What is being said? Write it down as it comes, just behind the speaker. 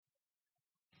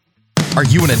Are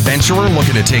you an adventurer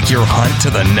looking to take your hunt to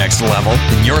the next level?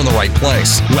 Then you're in the right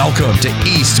place. Welcome to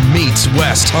East Meets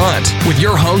West Hunt with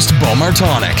your host, Bo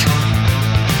Martonic.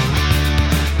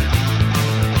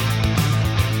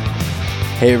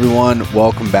 Hey everyone,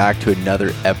 welcome back to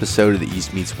another episode of the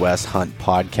East Meets West Hunt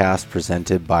podcast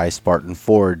presented by Spartan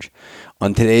Forge.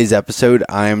 On today's episode,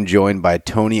 I am joined by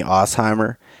Tony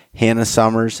Ostheimer, Hannah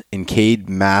Summers, and Cade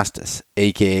Mastis,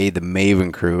 aka the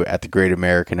Maven crew at the Great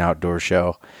American Outdoor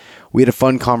Show. We had a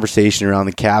fun conversation around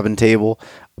the cabin table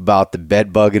about the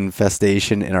bed bug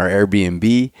infestation in our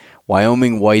Airbnb,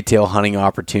 Wyoming whitetail hunting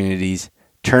opportunities,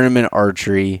 tournament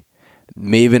archery,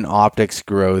 Maven optics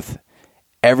growth,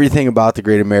 everything about the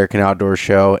Great American Outdoor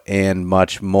Show, and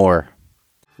much more.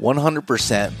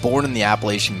 100% born in the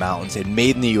Appalachian Mountains and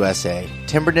made in the USA,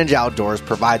 Timber Ninja Outdoors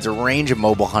provides a range of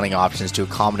mobile hunting options to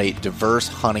accommodate diverse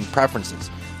hunting preferences.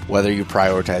 Whether you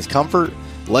prioritize comfort,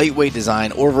 lightweight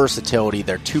design, or versatility,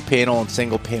 their 2-panel and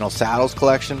single-panel saddles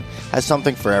collection has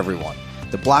something for everyone.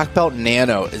 The Black Belt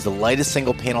Nano is the lightest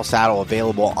single-panel saddle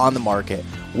available on the market,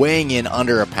 weighing in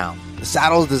under a pound. The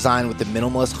saddle is designed with the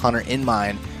minimalist hunter in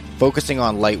mind, focusing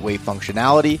on lightweight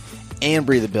functionality and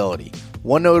breathability.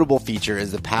 One notable feature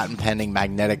is the patent-pending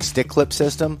magnetic stick clip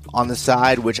system on the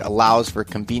side, which allows for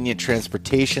convenient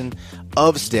transportation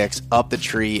of sticks up the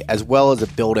tree, as well as a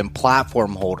built-in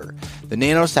platform holder. The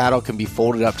Nano saddle can be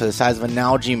folded up to the size of a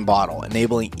Nalgene bottle,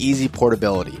 enabling easy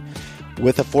portability.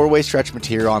 With a 4-way stretch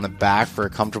material on the back for a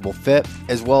comfortable fit,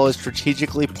 as well as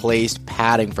strategically placed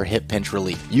padding for hip pinch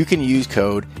relief. You can use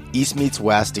code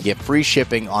EastMeetsWest to get free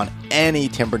shipping on any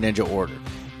Timber Ninja order.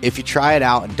 If you try it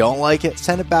out and don't like it,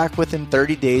 send it back within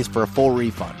 30 days for a full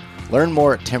refund. Learn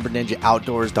more at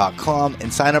timberninjaoutdoors.com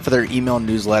and sign up for their email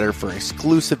newsletter for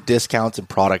exclusive discounts and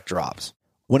product drops.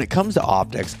 When it comes to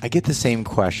optics, I get the same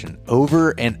question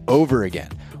over and over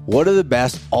again. What are the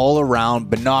best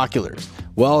all-around binoculars?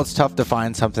 Well, it's tough to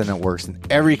find something that works in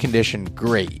every condition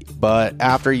great, but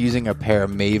after using a pair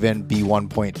of Maven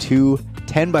B1.2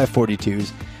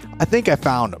 10x42s, I think I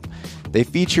found them. They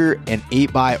feature an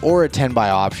 8x or a 10x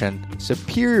option,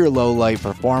 superior low light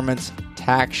performance,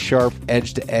 tack sharp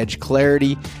edge-to-edge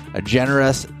clarity, a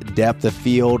generous depth of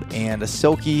field, and a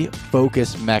silky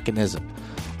focus mechanism.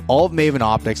 All of Maven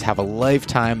optics have a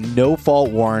lifetime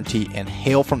no-fault warranty and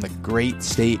hail from the great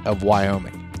state of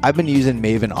Wyoming. I've been using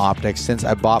Maven optics since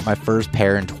I bought my first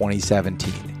pair in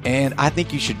 2017, and I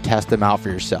think you should test them out for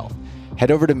yourself. Head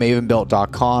over to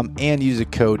mavenbuilt.com and use a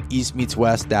code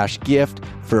EastMeetsWest-gift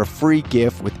for a free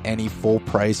gift with any full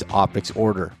price optics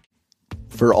order.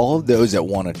 For all of those that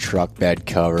want a truck bed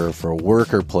cover for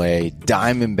work or play,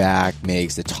 Diamondback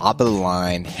makes the top of the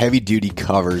line heavy duty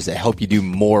covers that help you do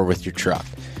more with your truck.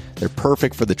 They're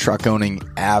perfect for the truck owning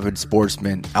avid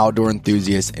sportsmen, outdoor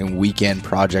enthusiasts, and weekend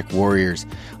project warriors.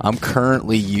 I'm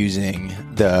currently using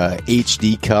the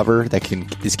HD cover that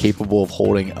is capable of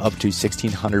holding up to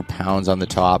 1,600 pounds on the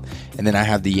top. And then I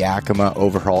have the Yakima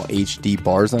Overhaul HD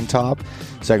bars on top,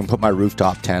 so I can put my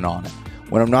rooftop tent on it.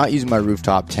 When I'm not using my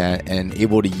rooftop tent and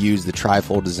able to use the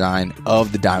trifold design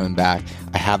of the Diamondback,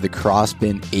 I have the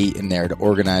Crossbin 8 in there to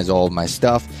organize all of my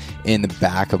stuff in the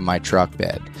back of my truck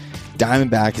bed.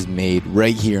 Diamondback is made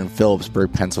right here in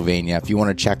Phillipsburg, Pennsylvania. If you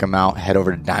want to check them out, head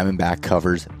over to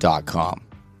diamondbackcovers.com.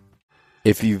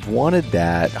 If you've wanted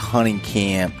that hunting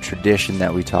camp tradition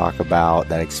that we talk about,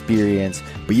 that experience,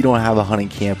 but you don't have a hunting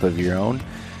camp of your own,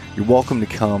 you're welcome to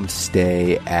come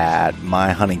stay at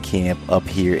my hunting camp up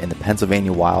here in the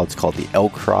Pennsylvania Wilds called the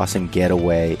Elk Crossing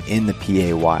Getaway in the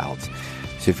PA Wilds.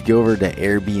 So if you go over to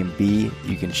Airbnb,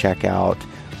 you can check out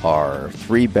our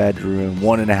 3-bedroom,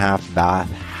 1.5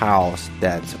 bath house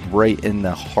that's right in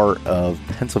the heart of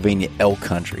Pennsylvania elk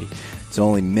country. It's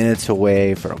only minutes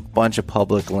away from a bunch of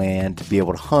public land to be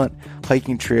able to hunt,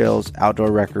 hiking trails,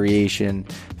 outdoor recreation,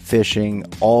 fishing,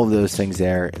 all of those things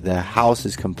there. The house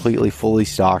is completely fully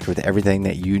stocked with everything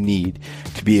that you need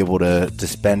to be able to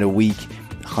spend a week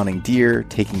hunting deer,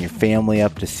 taking your family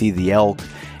up to see the elk,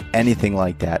 anything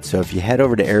like that. So if you head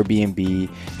over to Airbnb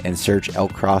and search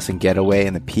Elk Crossing Getaway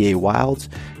in the PA Wilds,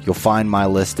 you'll find my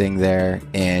listing there,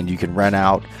 and you can rent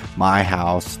out my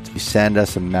house. You send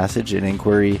us a message, an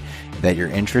inquiry that you're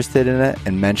interested in it,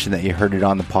 and mention that you heard it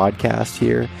on the podcast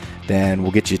here, then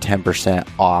we'll get you 10%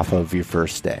 off of your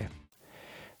first stay.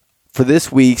 For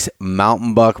this week's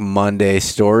Mountain Buck Monday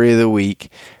story of the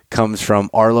week comes from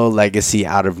Arlo Legacy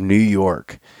out of New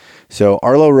York. So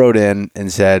Arlo wrote in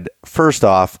and said, first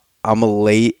off, I'm a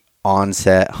late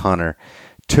onset hunter.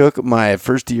 Took my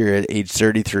first deer at age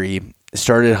 33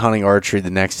 started hunting archery the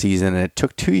next season, and it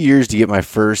took 2 years to get my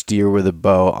first deer with a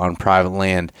bow on private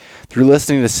land. Through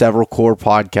listening to several core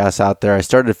podcasts out there, I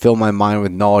started to fill my mind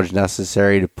with knowledge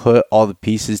necessary to put all the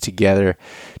pieces together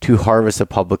to harvest a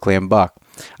public land buck.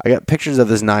 I got pictures of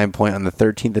this 9-point on the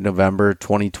 13th of November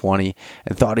 2020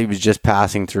 and thought he was just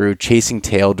passing through, chasing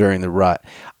tail during the rut.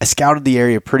 I scouted the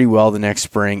area pretty well the next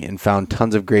spring and found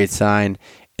tons of great sign,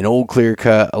 an old clear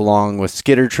cut along with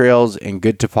skidder trails and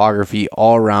good topography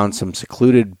all around, some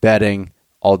secluded bedding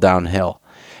all downhill.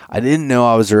 I didn't know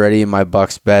I was already in my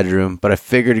buck's bedroom, but I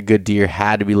figured a good deer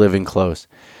had to be living close.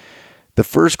 The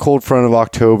first cold front of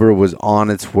October was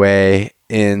on its way,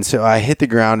 and so I hit the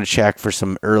ground to check for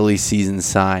some early season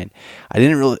sign. I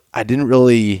didn't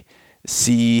really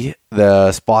see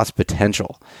the spot's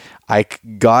potential. I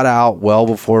got out well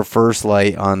before first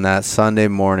light on that Sunday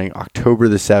morning, October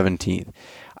the 17th.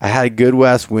 I had a good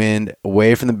west wind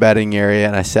away from the bedding area,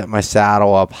 and I set my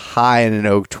saddle up high in an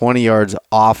oak 20 yards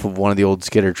off of one of the old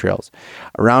skidder trails.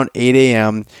 Around 8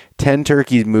 a.m., 10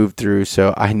 turkeys moved through,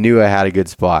 so I knew I had a good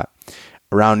spot.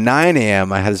 Around 9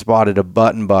 a.m., I had spotted a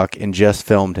button buck and just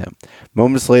filmed him.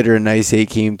 Moments later, a nice 8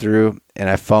 came through,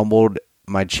 and I fumbled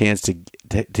my chance to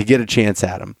get a chance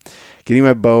at him, getting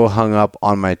my bow hung up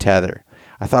on my tether.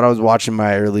 I thought I was watching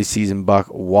my early season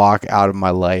buck walk out of my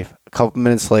life. A couple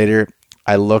minutes later,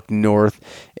 I looked north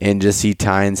and just see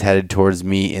Tynes headed towards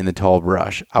me in the tall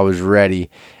brush. I was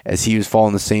ready as he was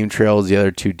following the same trail as the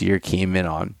other 2 deer came in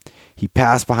on. He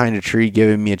passed behind a tree,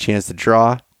 giving me a chance to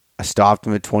draw. I stopped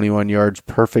him at 21 yards,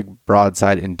 perfect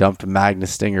broadside, and dumped a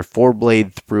Magnus Stinger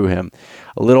 4-blade through him.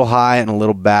 A little high and a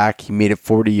little back. He made it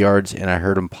 40 yards, and I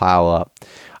heard him pile up.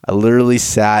 I literally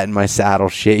sat in my saddle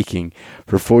shaking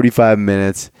for 45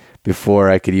 minutes before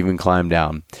I could even climb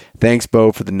down. Thanks,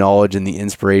 Bo, for the knowledge and the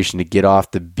inspiration to get off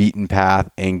the beaten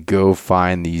path and go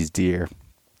find these deer.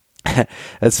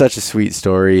 That's such a sweet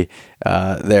story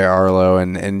there, Arlo,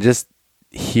 and just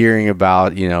hearing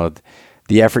about,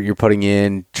 the effort you're putting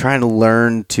in, trying to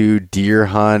learn to deer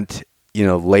hunt,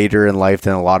 later in life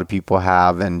than a lot of people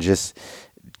have, and just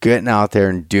getting out there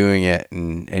and doing it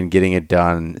and getting it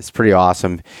done. It's pretty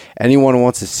awesome. Anyone who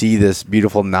wants to see this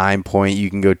beautiful 9-point,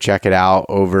 you can go check it out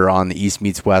over on the East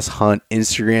Meets West Hunt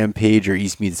Instagram page or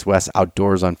East Meets West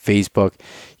Outdoors on Facebook.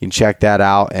 You can check that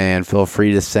out, and feel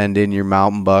free to send in your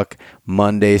Mountain Buck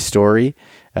Monday story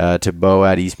to Bo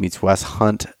at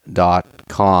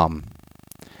eastmeetswesthunt.com.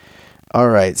 All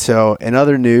right, so in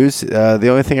other news, the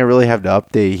only thing I really have to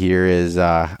update here is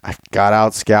I got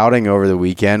out scouting over the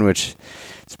weekend, which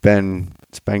it's been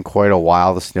quite a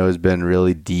while. The snow's been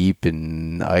really deep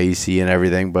and icy and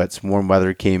everything, but some warm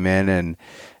weather came in,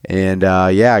 and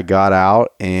I got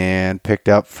out and picked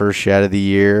up first shed of the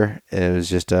year. It was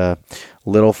just a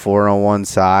little 4 on one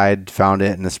side. Found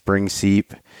it in a spring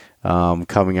seep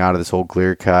coming out of this old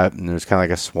clear cut, and there's kind of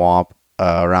like a swamp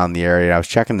around the area. I was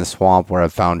checking the swamp where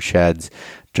I've found sheds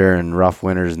during rough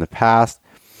winters in the past,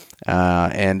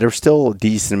 and there's still a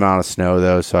decent amount of snow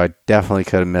though, so I definitely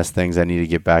could have missed things. I need to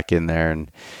get back in there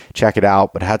and check it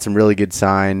out, but had some really good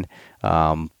sign.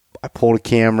 I pulled a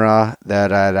camera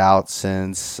that I had out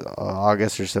since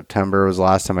August or September was the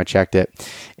last time I checked it,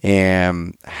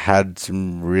 and had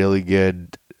some really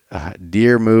good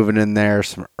deer moving in there,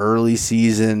 some early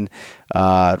season,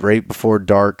 right before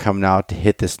dark coming out to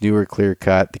hit this newer clear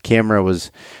cut. The camera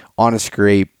was on a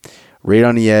scrape, right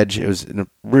on the edge. It was in a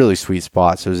really sweet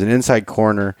spot. So it was an inside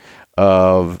corner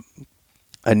of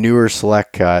a newer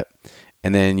select cut,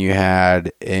 and then you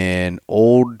had an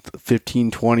old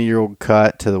 15, 20-year-old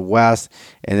cut to the west,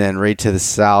 and then right to the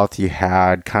south you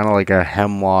had kind of like a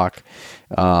hemlock,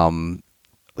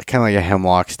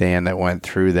 stand that went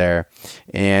through there,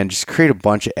 and just create a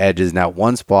bunch of edges. In that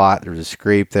one spot, there was a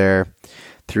scrape there,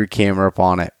 threw camera up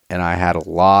on it, and I had a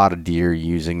lot of deer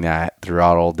using that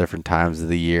throughout all different times of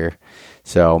the year.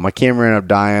 So my camera ended up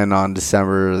dying on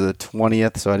December the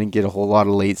 20th, so I didn't get a whole lot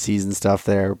of late season stuff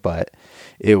there, but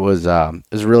it was a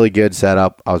really good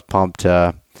setup. I was pumped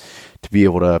to be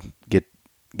able to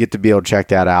get to be able to check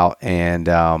that out and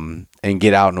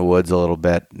get out in the woods a little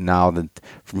bit. Now that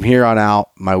from here on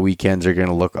out, my weekends are going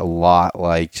to look a lot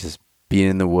like just being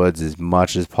in the woods as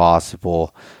much as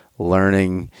possible,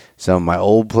 learning some of my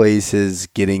old places,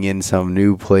 getting in some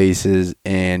new places,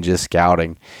 and just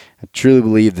scouting. I truly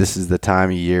believe this is the time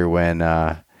of year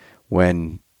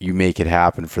when you make it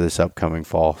happen for this upcoming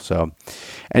fall. So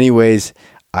anyways,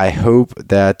 I hope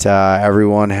that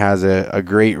everyone has a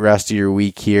great rest of your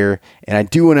week here. And I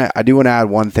do want to add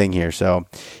one thing here. So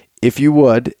if you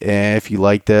would, if you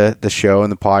like the show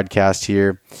and the podcast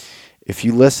here, if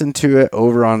you listen to it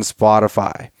over on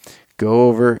Spotify, go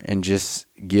over and just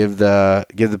give the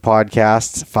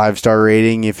podcast 5-star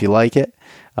rating if you like it.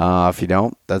 If you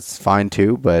don't, that's fine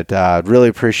too. But I'd really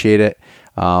appreciate it.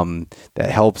 That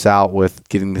helps out with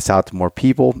getting this out to more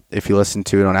people. If you listen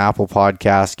to it on Apple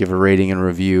Podcasts, give a rating and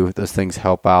review. Those things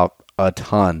help out a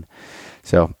ton.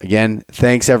 So again,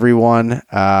 thanks everyone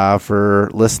for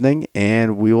listening,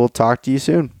 and we will talk to you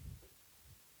soon.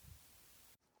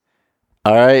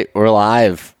 All right, we're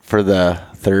live for the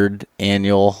 3rd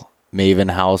annual Maven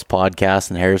House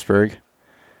podcast in Harrisburg.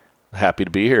 Happy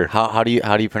to be here. How do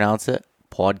you pronounce it?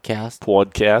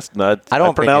 Podcast? No, I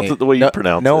don't pronounce it the way you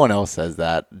pronounce it. No one else says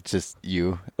that. Just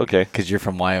you. Okay. Because you're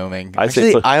from Wyoming.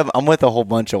 Actually, I'm with a whole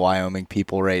bunch of Wyoming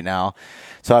people right now.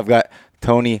 So I've got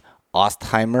Tony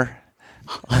Ostheimer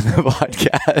on the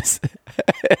podcast.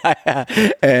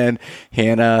 And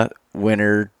Hannah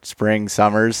Winter Spring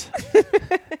Summers.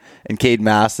 And Cade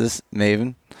Mastis,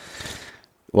 Maven.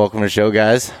 Welcome to the show,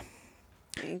 guys.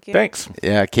 Thank you. Thanks.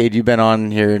 Yeah, Cade, you've been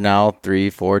on here now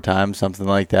 3-4 times, something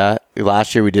like that.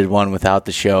 Last year we did one without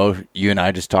the show. You and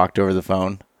I just talked over the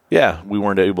phone. Yeah, we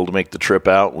weren't able to make the trip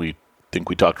out. We think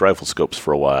we talked rifle scopes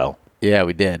for a while. Yeah,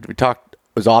 we did. We talked, it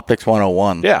was Optics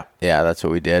 101. Yeah. Yeah, that's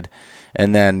what we did.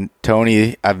 And then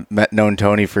Tony, I've known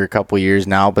Tony for a couple years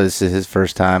now, but this is his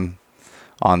first time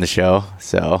on the show.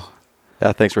 So,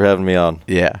 yeah, thanks for having me on.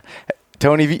 Yeah.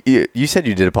 Tony, you said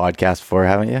you did a podcast before,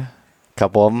 haven't you? A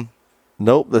couple of them?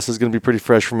 Nope, this is going to be pretty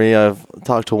fresh for me. I've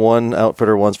talked to one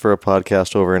outfitter once for a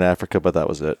podcast over in Africa, but that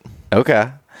was it.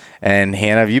 Okay. And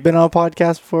Hannah, have you been on a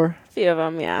podcast before? A few of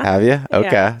them, yeah. Have you?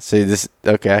 Okay. Yeah. So you're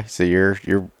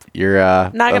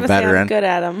not a gonna say veteran. I'm good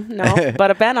at them, no,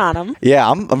 but I've been on them. Yeah,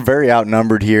 I'm very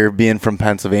outnumbered here, being from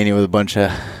Pennsylvania with a bunch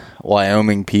of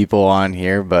Wyoming people on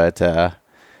here, but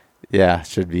yeah,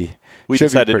 should be. We should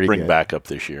decided be pretty to bring good. backup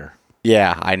this year.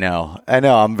 Yeah, I know.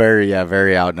 I'm very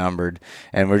outnumbered,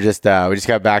 and we just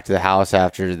got back to the house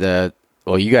after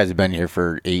you guys have been here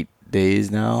for 8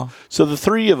 days now. So the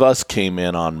three of us came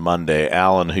in on Monday.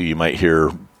 Alan, who you might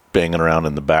hear banging around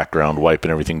in the background,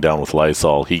 wiping everything down with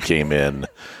Lysol, he came in.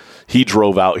 He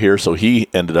drove out here, so he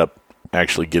ended up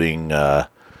actually getting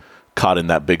caught in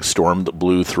that big storm that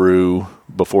blew through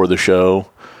before the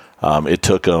show. It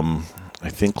took them, I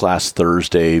think last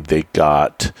Thursday, they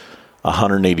got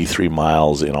 183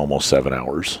 miles in almost 7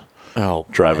 hours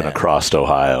driving across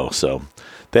Ohio. So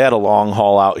they had a long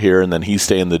haul out here, and then he's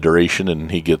staying the duration,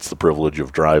 and he gets the privilege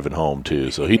of driving home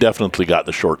too. So he definitely got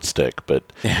the short stick, but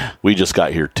we just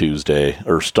got here Tuesday,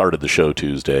 or started the show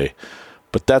Tuesday.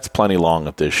 But that's plenty long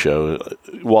at this show.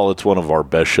 While it's one of our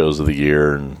best shows of the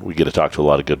year, and we get to talk to a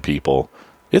lot of good people,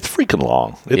 it's freaking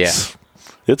long. It's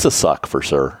a suck for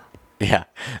sure. Yeah.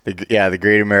 The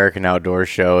Great American Outdoor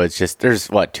Show. It's just, there's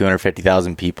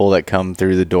 250,000 people that come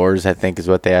through the doors, I think is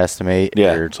what they estimate.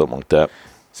 Yeah, or something like that.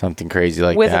 Something crazy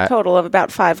like With that. a total of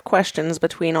about 5 questions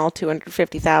between all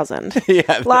 250,000. Yeah,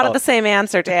 a lot of the same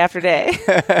answer day after day.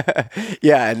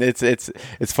 Yeah, and it's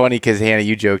funny because Hannah,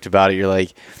 you joked about it. You're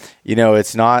like,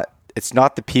 it's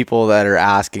not the people that are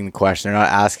asking the question. They're not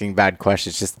asking bad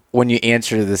questions. Just when you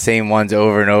answer the same ones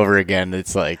over and over again,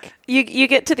 it's like You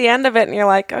get to the end of it and you're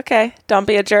like, okay, don't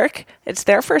be a jerk. It's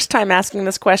their first time asking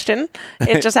this question.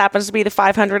 It just happens to be the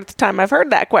 500th time I've heard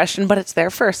that question, but it's their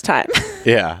first time.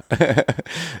 Yeah. Yeah,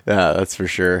 that's for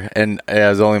sure. And it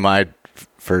was only my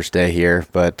first day here,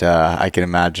 but I can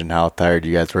imagine how tired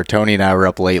you guys were. Tony and I were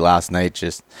up late last night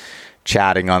just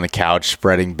chatting on the couch,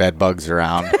 spreading bed bugs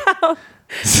around.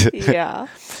 Yeah.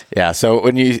 Yeah. So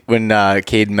when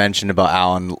Cade mentioned about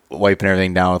Alan wiping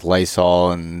everything down with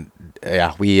Lysol, and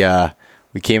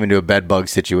we came into a bed bug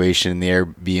situation in the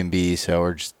Airbnb, so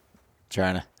we're just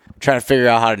trying to figure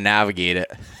out how to navigate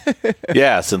it.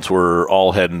 Yeah, since we're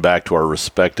all heading back to our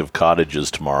respective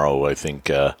cottages tomorrow, I think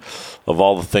of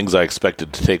all the things I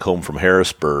expected to take home from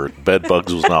Harrisburg, bed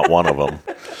bugs was not one of them.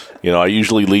 I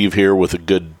usually leave here with a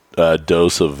good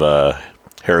dose of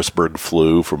Harrisburg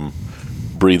flu from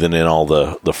breathing in all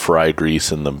the fry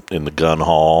grease in the gun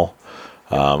haul.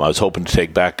 I was hoping to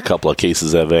take back a couple of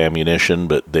cases of ammunition,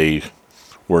 but they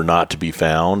were not to be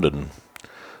found.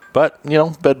 But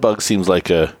bed bug seems like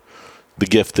the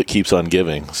gift that keeps on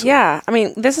giving. So. Yeah. I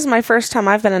mean, this is my first time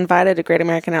I've been invited to Great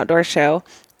American Outdoor Show.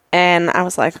 And I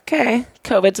was like, okay,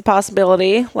 COVID's a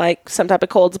possibility, like some type of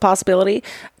cold's a possibility.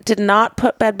 Did not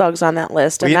put bed bugs on that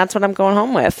list, and that's what I'm going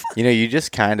home with. You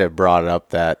just kind of brought up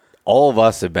that all of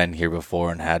us have been here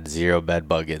before and had 0 bed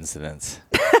bug incidents.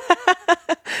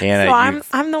 Hannah, so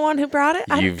I'm the one who brought it?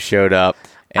 You've showed up,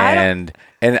 and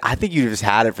I think you just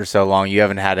had it for so long you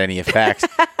haven't had any effects.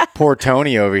 Poor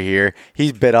Tony over here,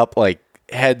 he's bit up like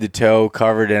head to toe,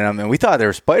 covered in them, and we thought they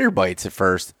were spider bites at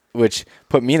first. which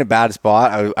put me in a bad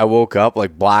spot. I woke up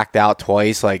like blacked out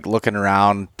twice, like looking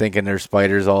around, thinking there's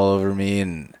spiders all over me,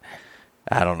 and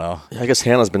I don't know. I guess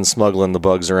Hannah's been smuggling the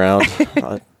bugs around.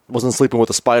 I wasn't sleeping with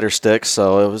a spider stick,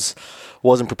 so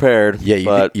wasn't prepared. Yeah,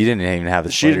 but you didn't even have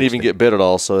the. She didn't even get bit at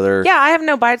all, so they're. Yeah, I have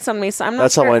no bites on me, so I'm not.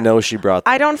 That's sure. how I know she brought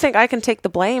them. I don't think I can take the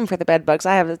blame for the bed bugs.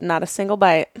 I have not a single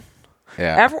bite.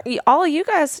 Yeah. All of you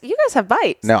guys have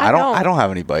bites. No, I don't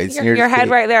have any bites. Your head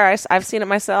right there. I've seen it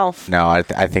myself. No, I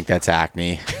think that's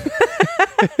acne.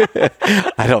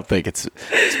 I don't think it's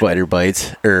spider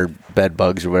bites or bed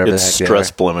bugs or whatever. It's the heck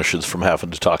stress blemishes from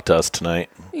having to talk to us tonight.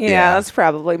 Yeah, that's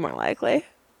probably more likely.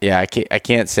 Yeah, I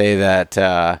can't say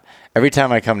that. Every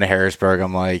time I come to Harrisburg,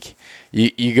 I'm like,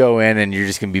 you go in and you're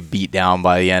just going to be beat down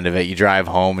by the end of it. You drive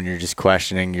home and you're just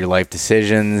questioning your life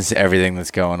decisions, everything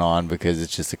that's going on, because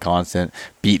it's just a constant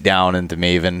beat down into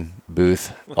Maven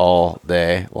booth all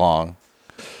day long.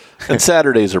 And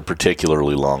Saturdays are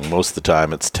particularly long. Most of the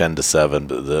time it's 10 to 7.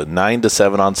 But the 9 to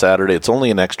 7 on Saturday, it's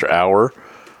only an extra hour.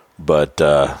 But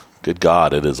good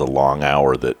God, it is a long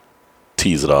hour that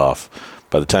tees it off.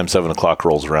 By the time 7 o'clock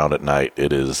rolls around at night,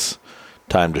 it is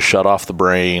time to shut off the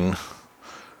brain,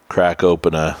 crack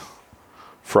open a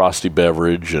frosty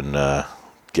beverage, and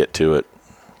get to it.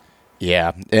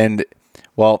 Yeah, and,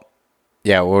 well,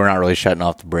 yeah, we're not really shutting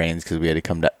off the brains because we had to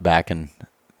come back and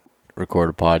record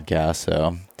a podcast,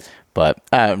 so... But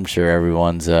I'm sure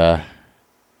everyone's,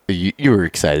 you were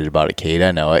excited about it, Kate.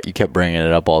 I know it. You kept bringing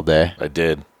it up all day. I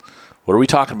did. What are we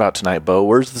talking about tonight, Bo?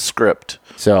 Where's the script?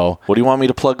 So, what do you want me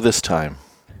to plug this time?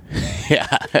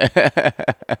 Yeah.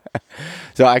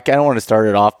 So I kind of want to start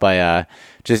it off by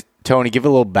just, Tony, give a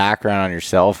little background on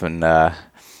yourself and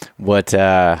what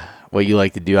you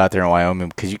like to do out there in Wyoming,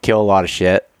 because you kill a lot of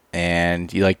shit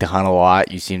and you like to hunt a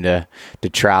lot. You seem to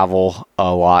travel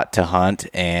a lot to hunt,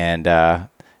 and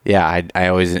yeah, I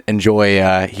always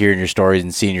enjoy hearing your stories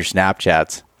and seeing your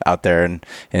Snapchats out there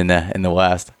in the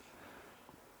West.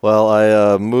 Well,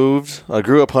 I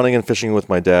grew up hunting and fishing with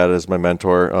my dad as my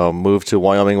mentor. Moved to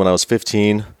Wyoming when I was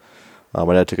 15.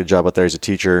 My dad took a job out there as a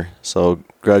teacher, so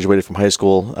graduated from high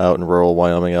school out in rural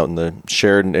Wyoming, out in the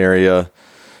Sheridan area,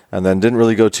 and then didn't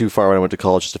really go too far when I went to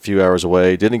college, just a few hours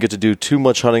away. Didn't get to do too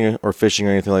much hunting or fishing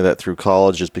or anything like that through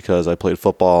college, just because I played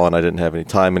football and I didn't have any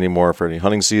time anymore for any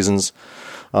hunting seasons.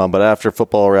 But after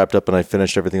football wrapped up and I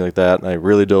finished everything like that, I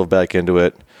really dove back into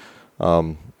it.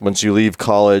 Once you leave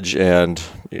college and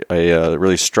a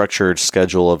really structured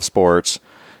schedule of sports,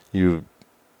 you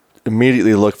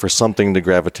immediately look for something to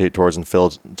gravitate towards and fill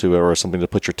to, or something to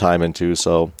put your time into.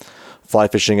 So fly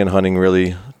fishing and hunting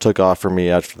really took off for me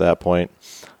after that point.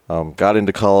 Got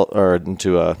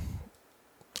into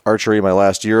archery my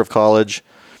last year of college.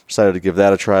 Decided to give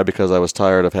that a try because I was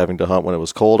tired of having to hunt when it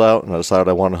was cold out, and I decided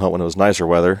I wanted to hunt when it was nicer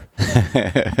weather.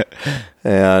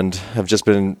 And have just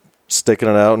been sticking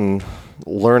it out and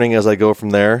learning as I go from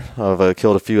there. I've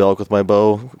killed a few elk with my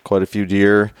bow, quite a few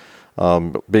deer.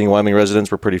 Being Wyoming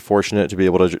residents, we're pretty fortunate to be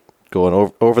able to go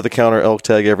an over-the-counter elk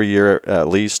tag every year at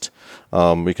least.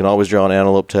 We can always draw an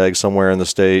antelope tag somewhere in the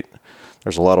state.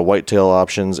 There's a lot of whitetail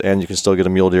options, and you can still get a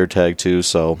mule deer tag too.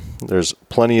 So there's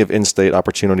plenty of in-state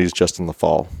opportunities just in the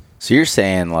fall. So you're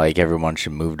saying like everyone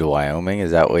should move to Wyoming?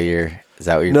 Is that what you're?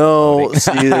 No,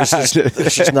 see, there's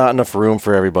just not enough room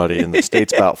for everybody, and the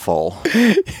state's about full.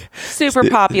 Super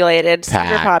populated,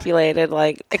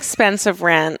 like expensive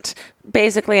rent.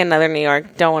 Basically another New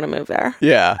York. Don't want to move there.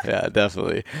 Yeah,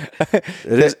 definitely.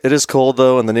 It is cold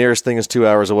though, and the nearest thing is 2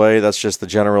 hours away. That's just the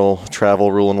general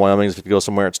travel rule in Wyoming. If you go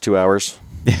somewhere, it's 2 hours.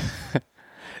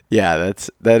 Yeah,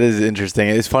 that is interesting.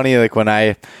 It's funny, like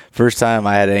when first time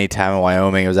I had any time in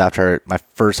Wyoming, it was after my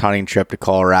first hunting trip to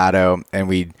Colorado, and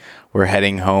we were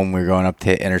heading home. We were going up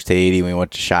to Interstate 80, and we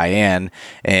went to Cheyenne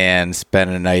and spent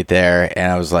a night there.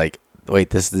 And I was like, "Wait,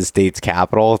 this is the state's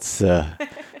capital? It's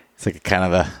like a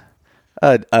kind of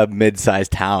a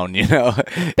mid-sized town, you know."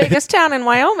 Biggest town in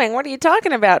Wyoming. What are you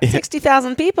talking about?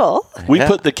 60,000 people. We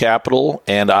put the capital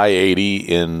and I-80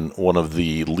 in one of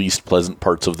the least pleasant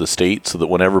parts of the state, so that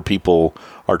whenever people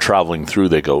are traveling through,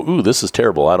 they go, "Ooh, this is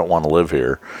terrible. I don't want to live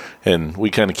here." And we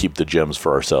kind of keep the gems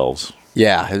for ourselves.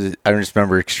 Yeah, I just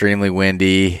remember extremely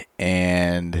windy,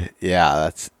 and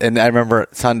and I remember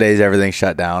Sundays everything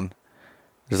shut down.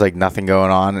 There's like nothing going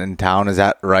on in town. Is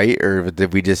that right, or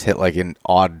did we just hit like an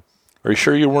odd? Are you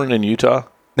sure you weren't in Utah?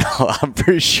 No, I'm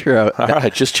pretty sure. All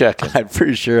right, just checking. I'm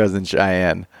pretty sure I was in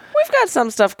Cheyenne. We've got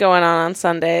some stuff going on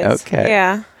Sundays. Okay.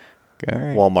 Yeah. All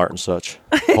right. Walmart and such.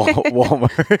 Walmart.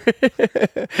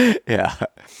 Yeah.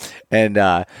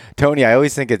 And Tony, I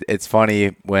always think it's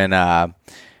funny when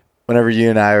whenever you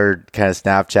and I are kind of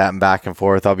Snapchatting back and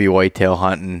forth, I'll be whitetail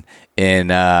hunting in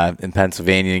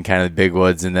Pennsylvania in kind of the big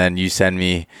woods, and then you send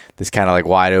me this kind of like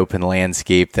wide open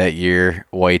landscape that you're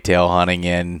whitetail hunting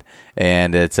in,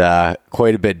 and it's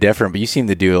quite a bit different. But you seem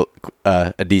to do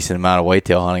a decent amount of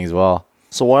whitetail hunting as well.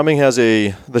 So Wyoming has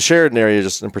the Sheridan area,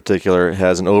 just in particular,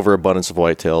 has an overabundance of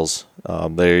whitetails.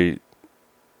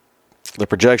 The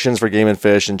projections for game and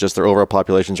fish and just their overall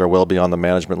populations are well beyond the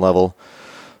management level.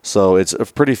 So it's a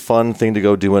pretty fun thing to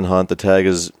go do and hunt. The tag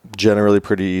is generally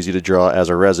pretty easy to draw as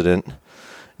a resident.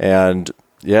 And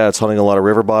yeah, it's hunting a lot of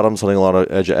river bottoms, hunting a lot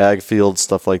of edge of ag fields,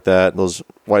 stuff like that. Those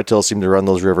whitetails seem to run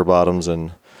those river bottoms,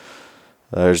 and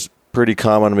there's pretty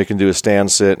common. We can do a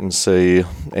stand sit and say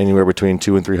anywhere between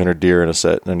 200 and 300 deer in a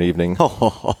set in an evening.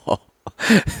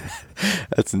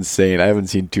 That's insane. I haven't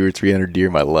seen 200 or 300 deer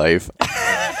in my life.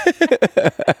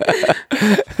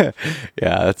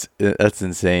 Yeah, that's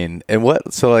insane. And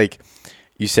so like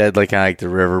you said, like kind of like the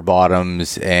river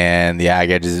bottoms and the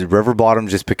ag edges. Is river bottom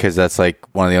just because that's like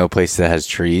one of the only places that has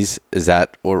trees? Is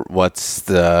that, or what's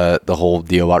the whole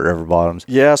deal about river bottoms?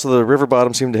 Yeah, so the river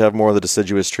bottoms seem to have more of the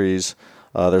deciduous trees.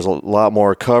 There's a lot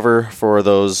more cover for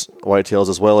those whitetails,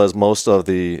 as well as most of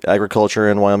the agriculture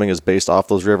in Wyoming is based off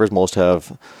those rivers. Most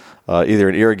have either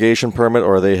an irrigation permit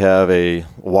or they have a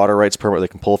water rights permit they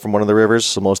can pull from one of the rivers.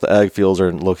 So most of the ag fields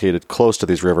are located close to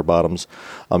these river bottoms,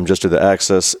 just to the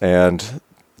access and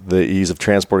the ease of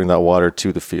transporting that water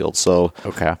to the field. So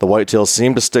okay, the whitetails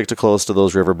seem to stick to close to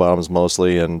those river bottoms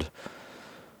mostly, and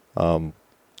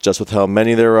just with how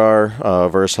many there are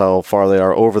versus how far they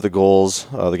are over the goals,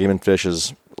 the Game and Fish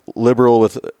is liberal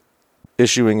with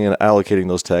issuing and allocating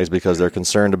those tags because they're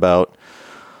concerned about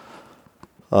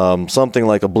something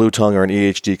like a blue tongue or an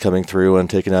EHD coming through and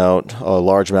taking out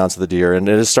large amounts of the deer. And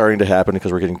it is starting to happen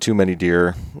because we're getting too many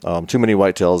deer, too many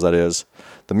whitetails, that is.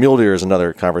 The mule deer is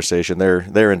another conversation.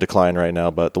 They're in decline right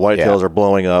now, but the whitetails are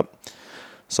blowing up.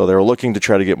 So they're looking to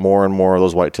try to get more and more of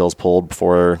those whitetails pulled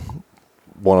before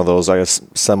one of those, I guess,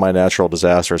 semi-natural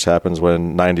disasters happens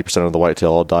when 90% of the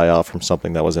whitetail will die off from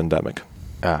something that was endemic.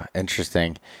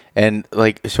 Interesting. And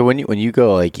like, so when you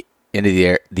go like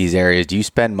into these areas, do you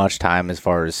spend much time as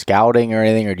far as scouting or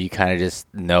anything, or do you kind of just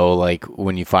know like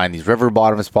when you find these river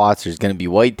bottom spots, there's going to be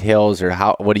whitetails, or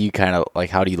what do you kind of like?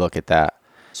 How do you look at that?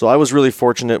 So I was really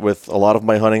fortunate with a lot of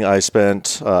my hunting. I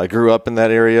grew up in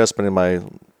that area, spending my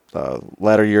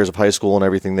latter years of high school and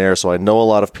everything there. So I know a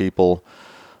lot of people.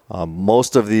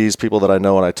 Most of these people that I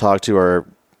know and I talk to are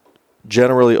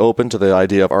generally open to the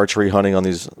idea of archery hunting on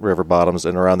these river bottoms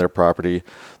and around their property.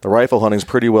 The rifle hunting is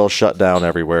pretty well shut down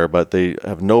everywhere, but they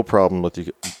have no problem with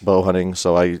the bow hunting.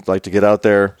 So I like to get out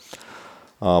there.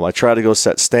 I try to go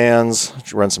set stands,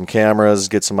 run some cameras,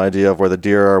 get some idea of where the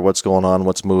deer are, what's going on,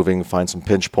 what's moving, find some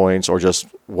pinch points, or just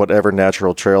whatever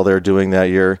natural trail they're doing that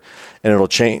year. And it'll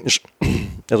change.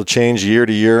 It'll change year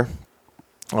to year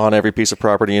on every piece of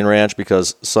property in ranch,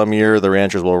 because some year the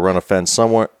ranchers will run a fence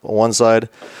somewhere on one side.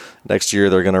 Next year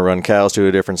they're going to run cows to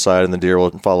a different side, and the deer will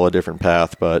follow a different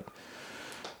path. But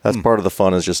that's part of the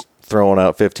fun, is just throwing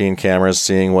out 15 cameras,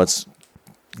 seeing what's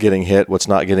getting hit, what's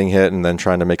not getting hit, and then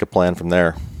trying to make a plan from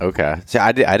there. Okay. See,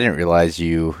 I didn't realize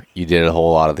you did a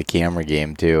whole lot of the camera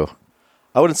game too.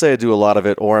 I wouldn't say I do a lot of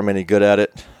it or I'm any good at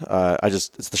it.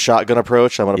 It's the shotgun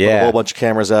approach. I'm going to put a whole bunch of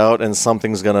cameras out and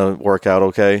something's going to work out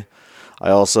okay. I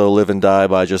also live and die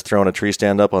by just throwing a tree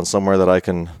stand up on somewhere that I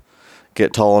can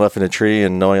get tall enough in a tree,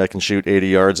 and knowing I can shoot 80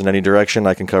 yards in any direction,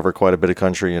 I can cover quite a bit of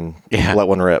country and let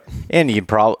one rip. And you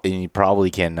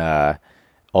probably can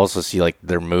also see like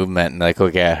their movement and like,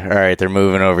 okay, all right, they're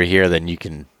moving over here. Then you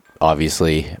can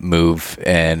obviously move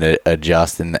and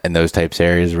adjust in those types of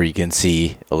areas where you can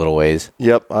see a little ways.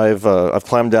 Yep, I've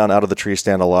climbed down out of the tree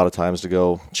stand a lot of times to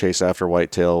go chase after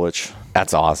whitetail, which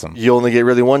that's awesome. You only get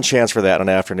really one chance for that in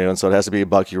an afternoon, so it has to be a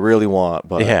buck you really want.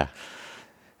 But yeah.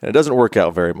 And it doesn't work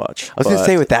out very much. I was going to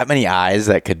say, with that many eyes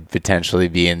that could potentially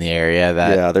be in the area,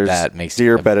 that makes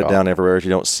deer bedded down everywhere if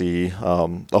you don't see.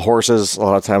 The horses, a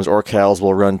lot of times, or cows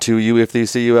will run to you if they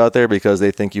see you out there because they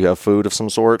think you have food of some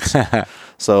sorts.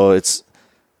 So it's...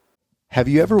 Have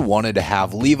you ever wanted to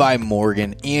have Levi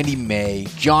Morgan, Andy May,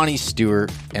 Johnny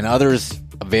Stewart, and others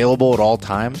available at all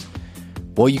times?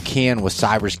 Well, you can with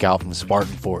Cyber Scout from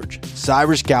Spartan Forge.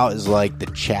 Cyber Scout is like the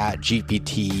Chat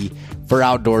GPT for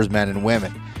outdoors men and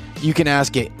women. You can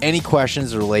ask it any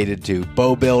questions related to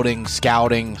bow building,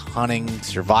 scouting, hunting,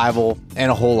 survival,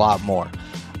 and a whole lot more.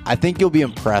 I think you'll be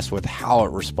impressed with how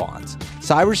it responds.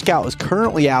 Cyber Scout is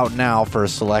currently out now for a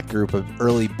select group of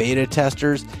early beta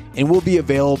testers and will be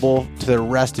available to the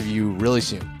rest of you really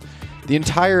soon. The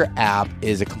entire app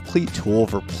is a complete tool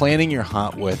for planning your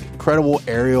hunt with incredible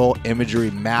aerial imagery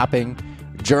mapping,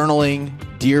 journaling,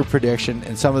 deer prediction,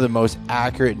 and some of the most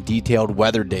accurate and detailed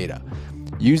weather data.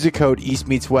 Use the code East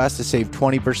Meets West to save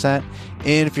 20%.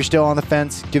 And if you're still on the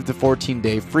fence, give the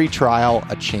 14-day free trial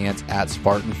a chance at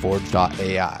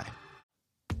SpartanForge.ai.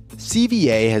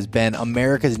 CVA has been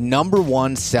America's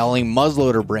 #1 selling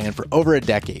muzzleloader brand for over a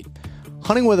decade.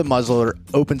 Hunting with a muzzleloader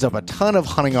opens up a ton of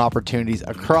hunting opportunities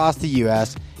across the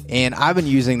U.S., and I've been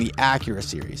using the Acura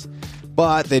series.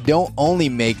 But they don't only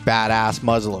make badass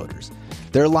muzzleloaders.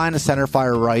 Their line of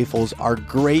centerfire rifles are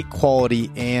great quality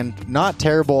and not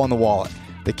terrible on the wallet.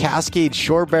 The Cascade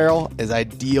short barrel is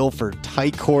ideal for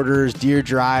tight quarters, deer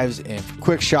drives, and for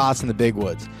quick shots in the big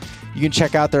woods. You can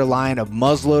check out their line of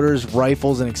muzzleloaders,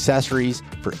 rifles, and accessories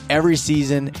for every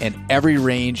season and every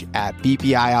range at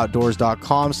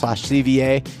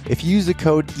bpioutdoors.com/CVA. If you use the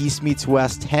code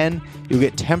EastMeetsWest10, you'll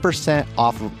get 10%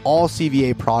 off of all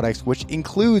CVA products, which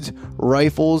includes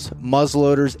rifles,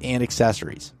 muzzleloaders, and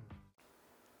accessories.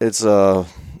 It's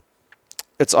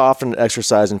often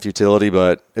exercise in futility,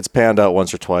 but it's panned out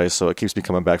once or twice, so it keeps me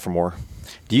coming back for more.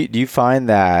 Do you find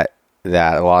that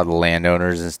a lot of the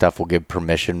landowners and stuff will give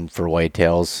permission for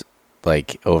whitetails,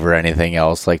 like over anything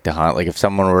else, like to hunt? Like if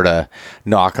someone were to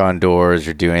knock on doors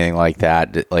or do anything like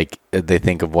that, like they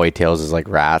think of whitetails as like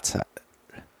rats. A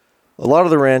lot of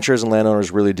the ranchers and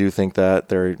landowners really do think that.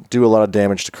 They do a lot of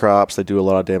damage to crops. They do a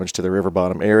lot of damage to the river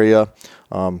bottom area.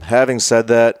 Having said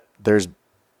that, there's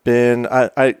been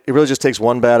it really just takes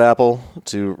one bad apple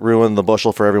to ruin the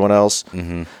bushel for everyone else.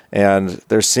 Mm-hmm. And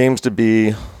there seems to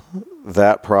be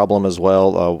that problem as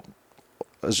well.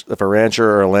 If a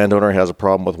rancher or a landowner has a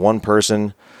problem with one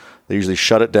person, they usually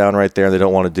shut it down right there and they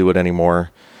don't want to do it anymore.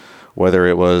 Whether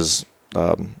it was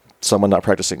someone not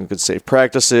practicing good safe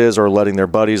practices or letting their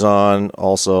buddies on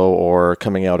also, or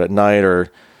coming out at night, or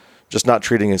just not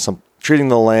treating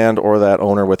the land or that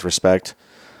owner with respect.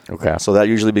 Okay. So that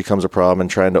usually becomes a problem, and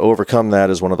trying to overcome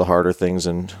that is one of the harder things,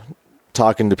 and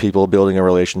talking to people, building a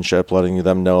relationship, letting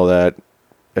them know that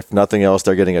if nothing else,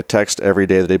 they're getting a text every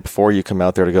day, the day before you come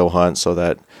out there to go hunt, so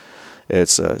that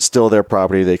it's still their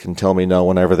property. They can tell me no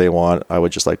whenever they want. I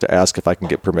would just like to ask if I can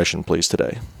get permission, please,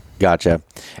 today. Gotcha.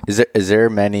 Is there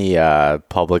many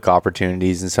public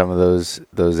opportunities in some of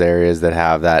those areas that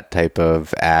have that type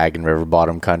of ag and river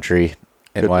bottom country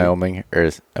in Wyoming? Or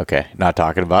okay, not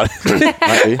talking about it.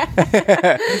 Might be.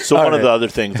 So one of the other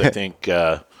things I think,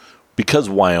 because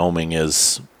Wyoming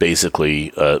is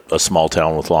basically a small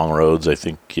town with long roads, I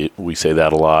think we say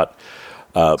that a lot.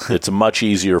 It's much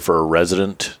easier for a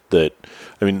resident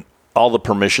all the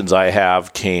permissions I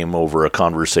have came over a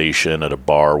conversation at a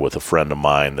bar with a friend of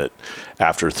mine that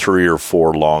after 3 or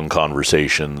 4 long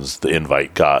conversations, the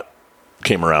invite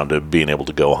came around to being able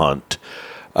to go hunt.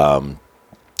 And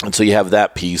so you have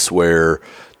that piece where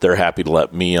they're happy to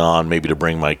let me on, maybe to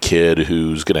bring my kid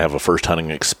who's going to have a first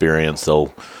hunting experience.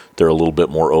 They're a little bit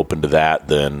more open to that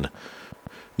than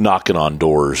knocking on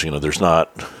doors. There's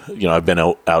not, I've been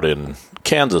out in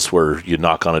Kansas where you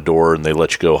knock on a door and they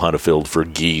let you go hunt a field for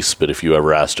geese. But if you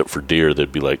ever asked it for deer,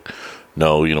 they'd be like,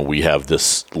 no, we have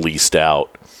this leased out,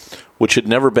 which had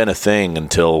never been a thing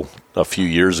until a few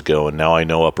years ago. And now I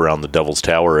know up around the Devil's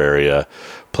Tower area,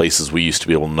 places we used to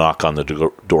be able to knock on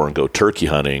the door and go turkey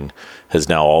hunting has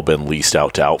now all been leased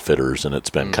out to outfitters, and it's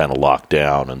been kind of locked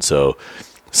down. And so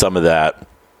some of that,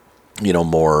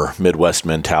 more Midwest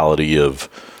mentality of,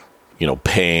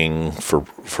 paying for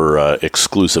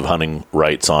exclusive hunting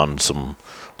rights on some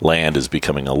land is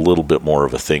becoming a little bit more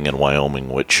of a thing in Wyoming,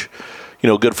 which,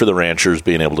 good for the ranchers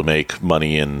being able to make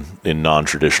money in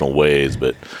non-traditional ways,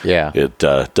 but yeah, it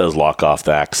does lock off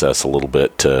the access a little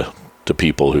bit to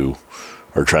people who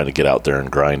are trying to get out there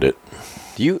and grind it.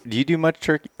 Do you do much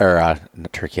turkey or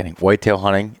not turkey hunting, whitetail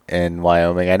hunting in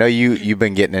Wyoming? I know you've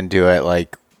been getting into it,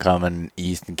 like coming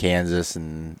east in Kansas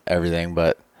and everything,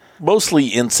 but mostly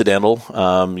incidental.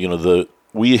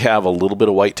 We have a little bit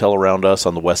of whitetail around us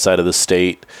on the west side of the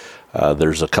state.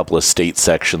 There's a couple of state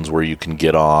sections where you can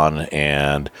get on,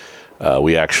 and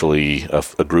we actually,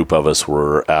 a group of us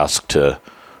were asked to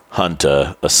hunt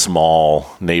a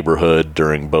small neighborhood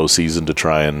during bow season to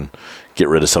try and get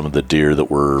rid of some of the deer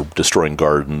that were destroying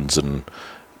gardens and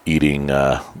eating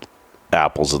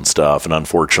apples and stuff. And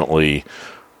unfortunately,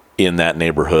 in that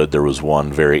neighborhood, there was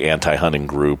one very anti-hunting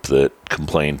group that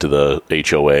complained to the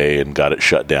HOA and got it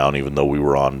shut down, even though we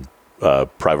were on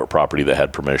private property that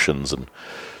had permissions. And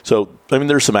so,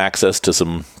 there's some access to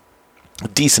some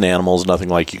decent animals, nothing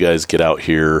like you guys get out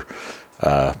here.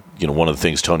 One of the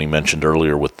things Tony mentioned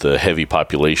earlier with the heavy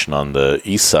population on the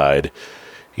east side,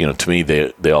 to me,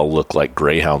 they all look like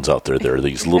greyhounds out there. They're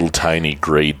these little tiny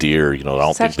gray deer. I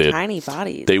don't Such think tiny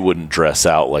bodies. They wouldn't dress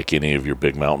out like any of your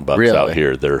big mountain bucks Really? out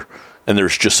here. They're And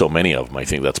there's just so many of them. I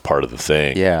think that's part of the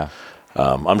thing. Yeah.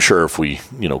 I'm sure if we,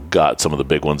 got some of the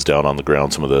big ones down on the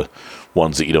ground, some of the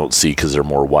ones that you don't see because they're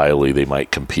more wily, they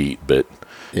might compete. But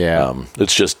yeah,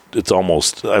 it's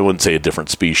almost, I wouldn't say a different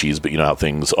species, but you know how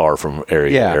things are from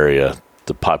area to area.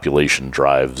 The population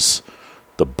drives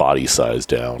the body size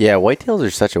down. Yeah, whitetails are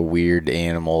such a weird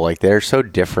animal. Like, they're so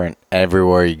different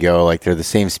everywhere you go. Like, they're the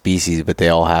same species, but they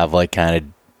all have like kind of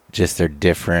just their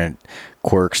different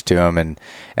quirks to them. And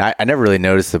I never really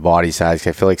noticed the body size.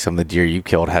 I feel like some of the deer you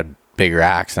killed had bigger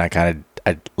acts, and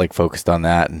I focused on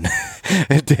that and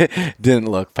it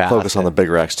didn't look past. Focus on the big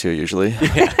racks too, usually.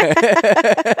 Well,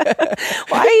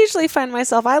 I usually find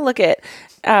myself, I look at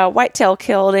whitetail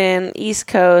killed in East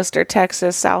Coast or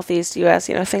Texas, Southeast U.S.,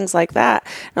 things like that.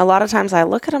 And a lot of times I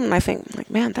look at them and I think, like,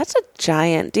 man, that's a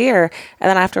giant deer. And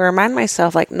then I have to remind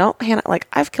myself, like, no, Hannah, like,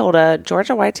 I've killed a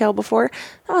Georgia whitetail before.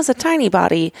 That was a tiny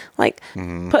body. Like,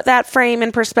 put that frame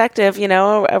in perspective,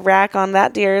 a rack on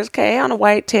that deer is okay. On a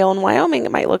whitetail in Wyoming,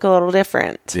 it might look a little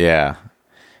different. Yeah.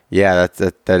 Yeah,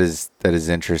 that is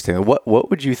interesting. What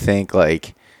would you think,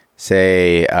 like,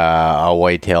 say a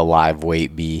whitetail live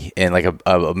weight be in like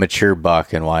a mature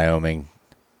buck in Wyoming?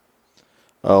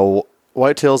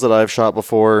 Whitetails that I've shot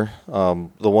before,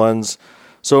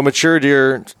 so a mature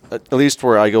deer, at least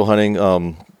where I go hunting,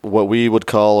 what we would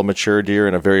call a mature deer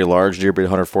and a very large deer, be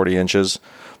 140 inches.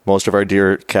 Most of our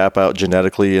deer cap out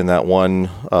genetically in that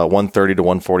 130 to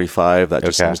 145. That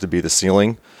just seems to be the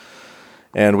ceiling.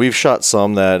 And we've shot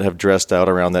some that have dressed out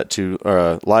around that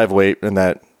live weight in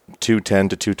that 210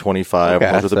 to 225.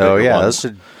 Okay, those are the bigger ones.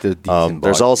 That's the decent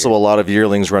there's also deer. a lot of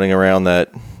yearlings running around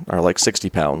that are like 60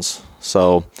 pounds.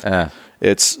 So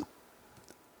there's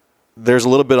a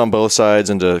little bit on both sides.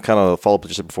 And to kind of follow up what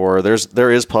you said before,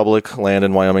 there is public land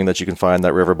in Wyoming that you can find,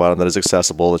 that river bottom that is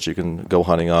accessible, that you can go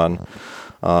hunting on.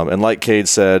 And like Cade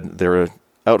said, their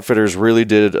outfitters really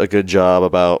did a good job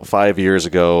about 5 years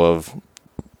ago of,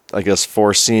 I guess,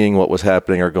 foreseeing what was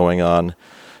happening or going on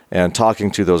and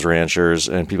talking to those ranchers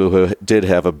and people who did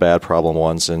have a bad problem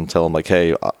once and tell them, like,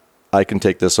 hey, I can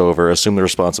take this over, assume the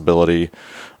responsibility,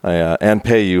 and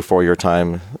pay you for your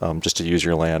time just to use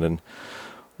your land. And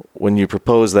when you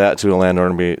propose that to a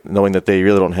landowner, knowing that they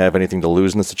really don't have anything to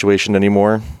lose in the situation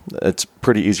anymore, it's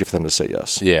pretty easy for them to say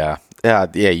yes. Yeah.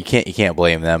 You can't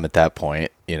blame them at that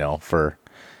point, for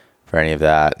any of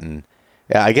that. And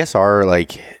yeah, I guess our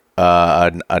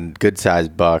a good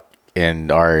sized buck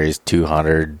in our area is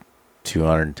 200,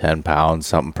 210 pounds,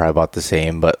 something probably about the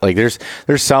same. But like there's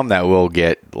some that will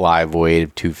get live weight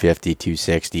of 250,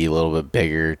 260, a little bit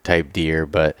bigger type deer.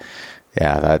 But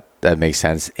yeah, that makes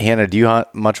sense. Hannah, do you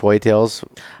hunt much whitetails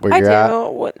where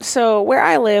you're at? So where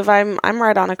I live, I'm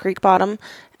right on a creek bottom.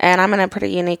 And I'm in a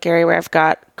pretty unique area where I've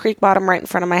got creek bottom right in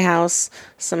front of my house,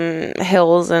 some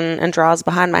hills and draws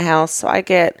behind my house. So I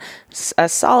get a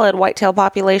solid whitetail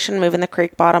population moving the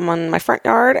creek bottom on my front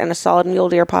yard and a solid mule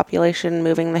deer population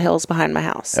moving the hills behind my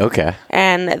house. Okay.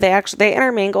 And they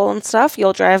intermingle and stuff.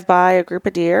 You'll drive by a group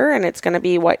of deer and it's going to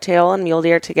be whitetail and mule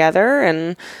deer together.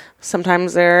 And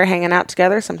sometimes they're hanging out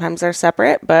together. Sometimes they're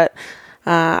separate. But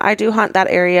I do hunt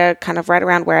that area kind of right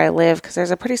around where I live because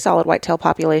there's a pretty solid whitetail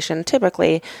population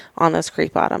typically on those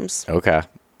creek bottoms. Okay,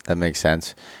 that makes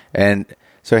sense. And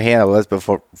so, Hannah, let's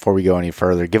before we go any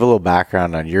further, give a little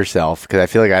background on yourself because I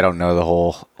feel like I don't know the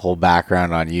whole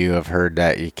background on you. I've heard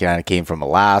that you kind of came from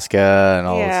Alaska and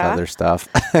all this other stuff.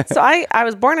 So I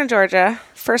was born in Georgia.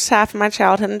 First half of my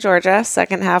childhood in Georgia,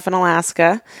 second half in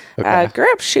Alaska. Okay.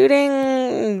 Grew up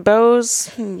shooting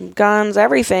bows, guns,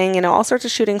 everything, all sorts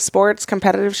of shooting sports,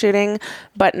 competitive shooting,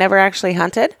 but never actually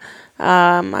hunted.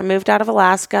 I moved out of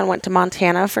Alaska and went to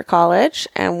Montana for college.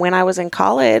 And when I was in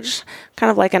college, kind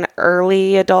of like an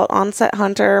early adult onset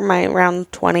hunter,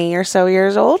 around 20 or so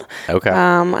years old. Okay.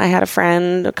 I had a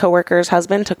friend, a coworker's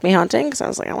husband, took me hunting because I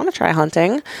was like, I want to try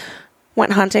hunting.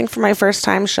 Went hunting for my first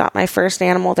time, shot my first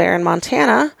animal there in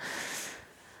Montana.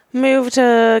 Moved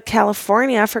to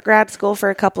California for grad school for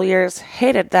a couple years.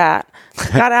 Hated that.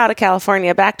 Got out of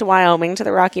California, back to Wyoming, to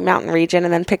the Rocky Mountain region,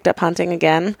 and then picked up hunting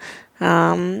again.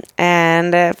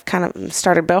 And I've kind of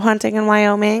started bow hunting in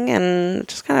Wyoming and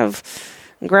just kind of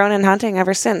grown in hunting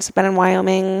ever since. I've been in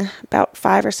Wyoming about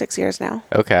 5 or 6 years now.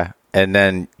 Okay. And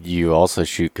then you also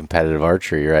shoot competitive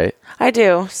archery, right? I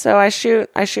do. So I shoot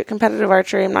competitive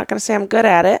archery. I'm not going to say I'm good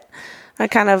at it.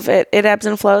 It ebbs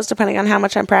and flows depending on how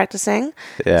much I'm practicing.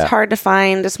 Yeah. It's hard to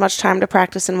find as much time to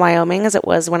practice in Wyoming as it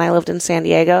was when I lived in San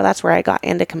Diego. That's where I got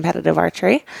into competitive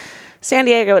archery. San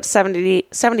Diego, it's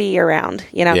 70 year round.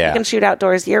 You can shoot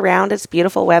outdoors year round. It's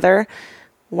beautiful weather.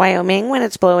 Wyoming, when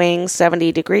it's blowing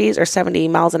 70 degrees or 70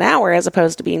 miles an hour, as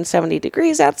opposed to being 70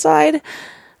 degrees outside,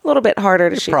 a little bit harder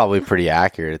to shoot. Probably pretty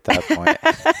accurate at that point.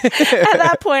 At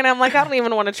that point, I'm like, I don't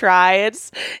even want to try.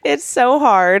 It's so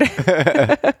hard.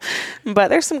 But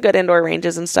there's some good indoor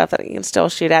ranges and stuff that you can still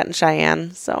shoot at in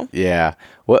Cheyenne. So Yeah.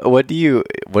 What's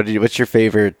your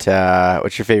favorite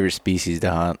species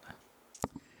to hunt?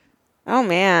 oh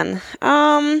man,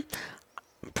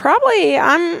 probably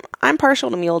I'm partial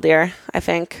to mule deer. I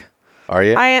think. Are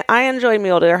you? I enjoyed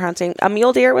mule deer hunting. A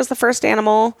mule deer was the first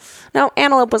animal. No,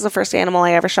 antelope was the first animal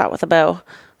I ever shot with a bow.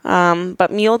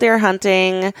 But mule deer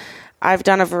hunting, I've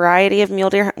done a variety of mule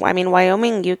deer. I mean,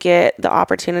 Wyoming, you get the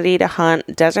opportunity to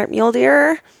hunt desert mule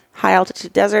deer, high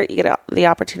altitude desert. You get the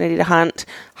opportunity to hunt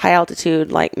high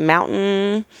altitude, like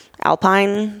mountain,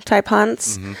 alpine type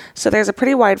hunts. So there's a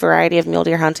pretty wide variety of mule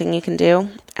deer hunting you can do.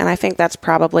 And I think that's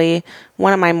probably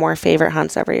one of my more favorite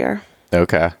hunts every year.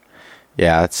 Okay.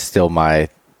 Yeah, it's still my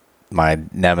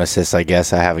nemesis, I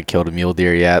guess. I haven't killed a mule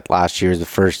deer yet. Last year was the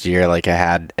first year like I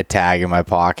had a tag in my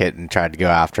pocket and tried to go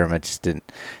after him. It just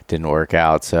didn't work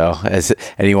out. So as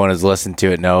anyone who's listened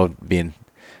to it know, being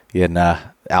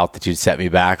altitude set me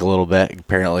back a little bit.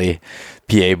 Apparently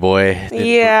PA boy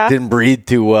didn't breathe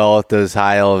too well at those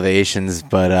high elevations,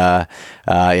 but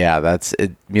yeah, that's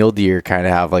it. Mule deer kind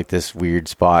of have like this weird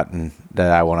spot, and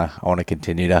that I want to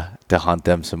continue to hunt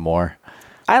them some more.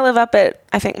 I live up at,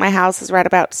 I think my house is right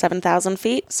about 7,000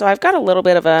 feet. So I've got a little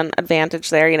bit of an advantage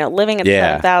there. You know, living at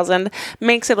 7,000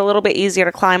 makes it a little bit easier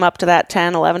to climb up to that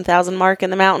 10, 11,000 mark in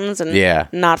the mountains and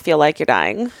not feel like you're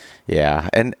dying. Yeah.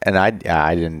 And I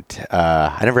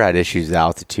never had issues with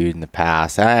altitude in the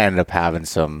past. I ended up having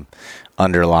some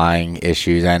underlying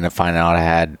issues. I ended up finding out I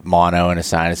had mono and a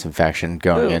sinus infection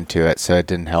going into it, so it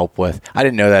didn't help with. I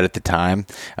didn't know that at the time,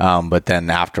 but then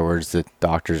afterwards the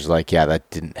doctor's like, yeah, that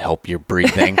didn't help your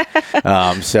breathing.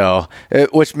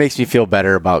 Which makes me feel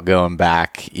better about going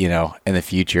back, in the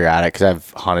future at it, because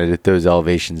I've hunted at those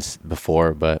elevations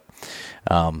before. But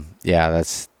yeah,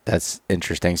 that's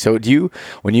interesting. So do you,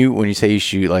 when you say you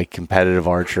shoot like competitive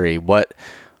archery,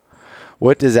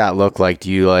 what does that look like?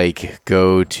 Do you like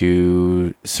go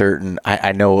to certain?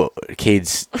 I know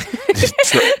Cade's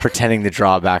pretending to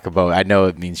draw back a bow. I know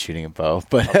it means shooting a bow,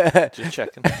 but just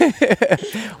checking.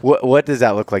 What does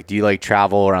that look like? Do you like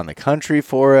travel around the country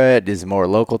for it? Is it more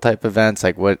local type events?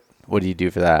 Like what do you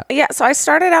do for that? Yeah, so I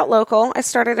started out local. I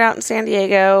started out in San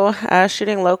Diego,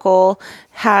 shooting local.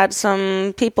 Had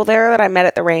some people there that I met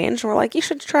at the range and were like, you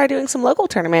should try doing some local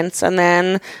tournaments. And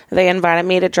then they invited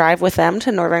me to drive with them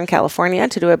to Northern California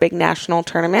to do a big national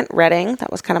tournament, Redding.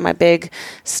 That was kind of my big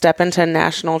step into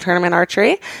national tournament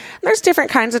archery. And there's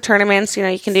different kinds of tournaments.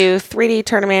 You can do 3D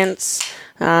tournaments,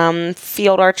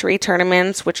 field archery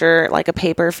tournaments, which are like a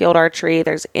paper field archery.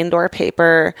 There's indoor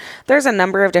paper. There's a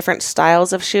number of different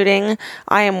styles of shooting.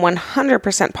 I am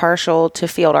 100% partial to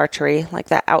field archery, like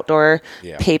that outdoor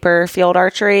paper field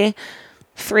archery.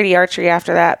 3D archery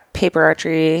after that, paper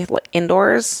archery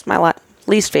indoors, my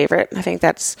least favorite. I think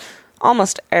that's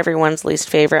almost everyone's least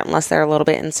favorite unless they're a little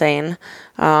bit insane.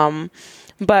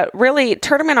 But really,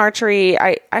 tournament archery,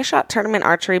 I shot tournament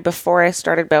archery before I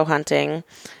started bow hunting.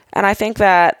 And I think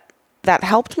that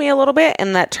helped me a little bit,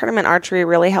 and that tournament archery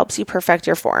really helps you perfect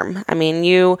your form. I mean,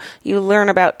 you learn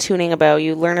about tuning a bow,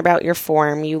 you learn about your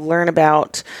form, you learn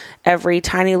about every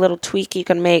tiny little tweak you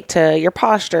can make to your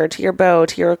posture, to your bow,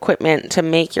 to your equipment to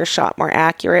make your shot more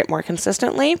accurate, more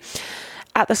consistently.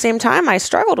 At the same time, I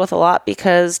struggled with a lot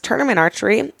because tournament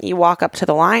archery, you walk up to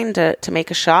the line to make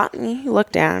a shot, and you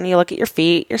look down, you look at your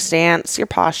feet, your stance, your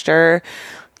posture,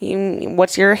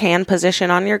 what's your hand position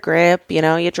on your grip,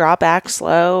 you draw back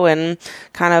slow and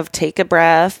kind of take a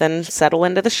breath and settle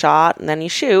into the shot, and then you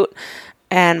shoot.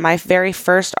 And my very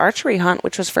first archery hunt,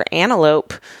 which was for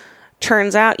antelope,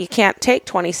 turns out you can't take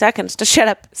 20 seconds to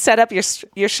set up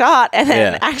your shot and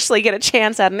then actually get a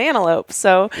chance at an antelope.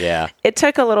 So it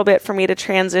took a little bit for me to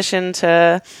transition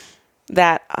to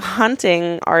that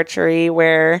hunting archery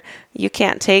where you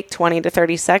can't take 20 to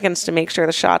 30 seconds to make sure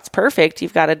the shot's perfect.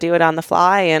 You've got to do it on the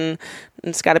fly, and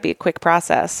it's got to be a quick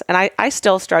process. And I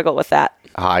still struggle with that.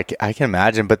 I can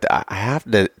imagine, but I have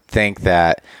to think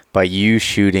that by you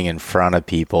shooting in front of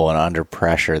people and under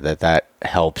pressure, that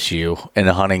helps you in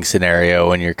a hunting scenario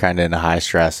when you're kind of in a high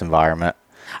stress environment.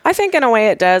 I think in a way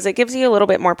it does. It gives you a little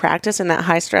bit more practice in that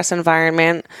high stress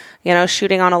environment,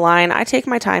 shooting on a line. I take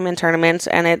my time in tournaments,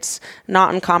 and it's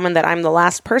not uncommon that I'm the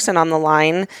last person on the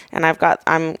line, and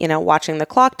I'm watching the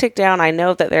clock tick down. I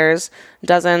know that there's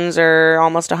dozens or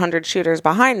almost 100 shooters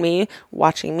behind me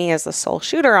watching me as the sole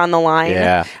shooter on the line.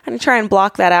 And I try and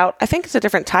block that out. I think it's a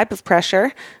different type of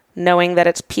pressure, knowing that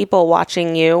it's people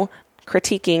watching you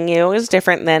critiquing you is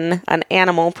different than an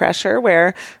animal pressure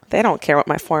where they don't care what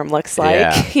my form looks like.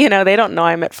 Yeah. They don't know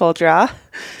I'm at full draw,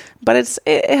 but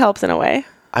it helps in a way.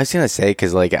 I was going to say,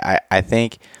 because like I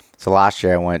think, so last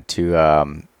year I went to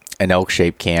an elk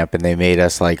shape camp, and they made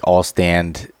us like all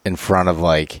stand in front of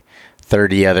like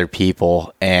 30 other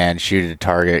people and shoot a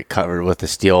target covered with a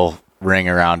steel ring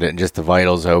around it and just the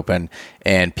vitals open,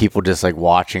 and people just like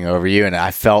watching over you. And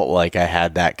I felt like I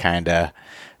had that kind of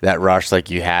that rush, like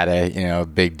you had a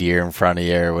big deer in front of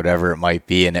you or whatever it might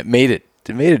be, and it made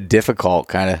it difficult,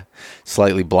 kind of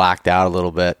slightly blacked out a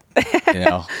little bit,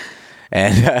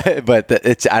 and but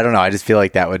it's, I don't know, I just feel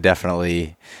like that would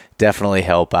definitely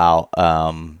help out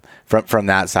from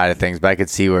that side of things. But I could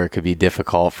see where it could be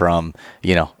difficult from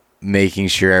making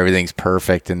sure everything's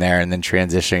perfect in there, and then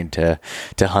transitioning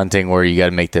to hunting where you got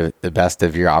to make the best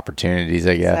of your opportunities,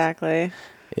 I guess. Exactly.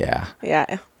 Yeah.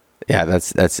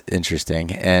 That's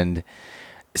interesting. And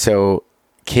so,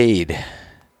 Cade.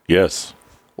 Yes.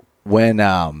 When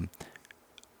I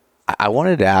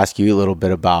wanted to ask you a little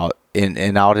bit about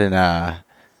out in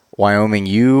Wyoming,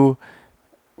 you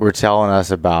were telling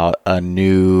us about a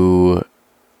new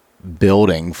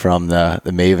building from the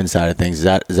Maven side of things.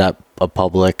 Is that a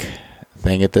public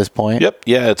thing at this point? Yep.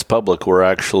 Yeah, it's public. We're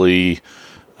actually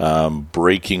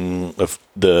breaking.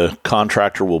 The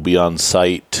contractor will be on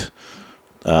site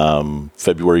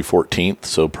February 14th,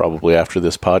 so probably after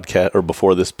this podcast or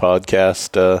before this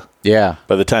podcast.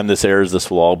 By the time this airs,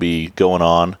 this will all be going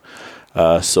on.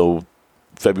 So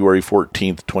February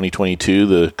 14th, 2022,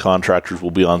 the contractors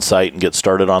will be on site and get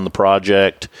started on the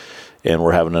project. And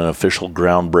we're having an official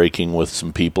groundbreaking with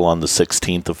some people on the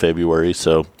 16th of February.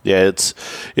 So yeah,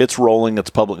 it's rolling.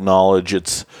 It's public knowledge.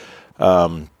 It's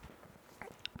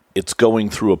going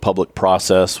through a public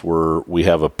process where we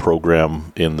have a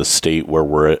program in the state where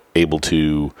we're able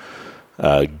to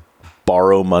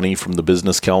borrow money from the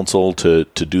business council to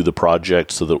do the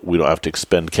project so that we don't have to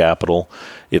expend capital.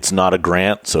 It's not a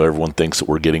grant, so everyone thinks that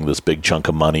we're getting this big chunk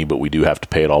of money, but we do have to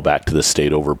pay it all back to the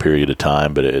state over a period of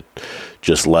time, but it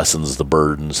just lessens the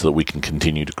burden so that we can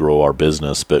continue to grow our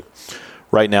business. But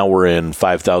right now we're in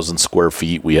 5,000 square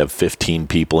feet. We have 15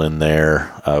 people in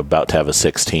there, about to have a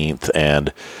 16th,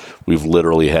 and we've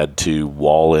literally had to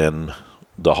wall in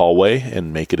the hallway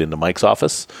and make it into Mike's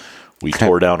office. We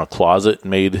tore down a closet and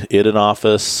made it an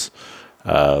office.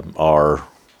 Our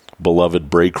beloved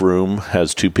break room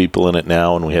has 2 people in it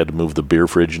now, and we had to move the beer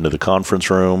fridge into the conference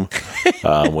room,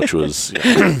 which was,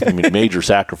 major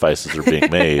sacrifices are being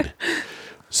made.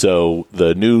 So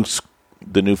the new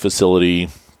facility,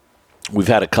 we've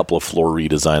had a couple of floor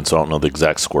redesigns, so I don't know the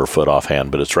exact square foot offhand,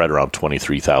 but it's right around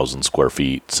 23,000 square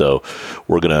feet. So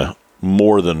we're going to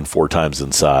more than 4 times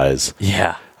in size.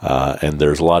 Yeah. And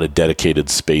there's a lot of dedicated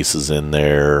spaces in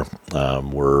there.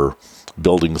 We're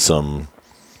building some,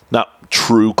 not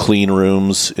true clean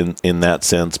rooms in that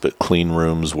sense, but clean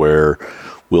rooms where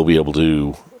we'll be able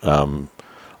to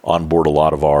onboard a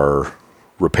lot of our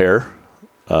repair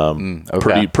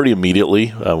pretty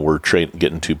immediately. We're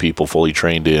getting 2 people fully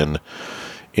trained in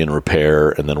repair,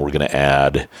 and then we're going to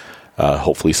add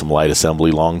hopefully some light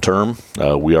assembly long term.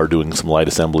 We are doing some light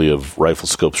assembly of rifle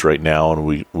scopes right now, and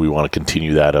we want to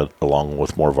continue that along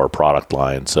with more of our product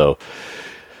line. So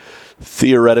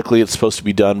theoretically, it's supposed to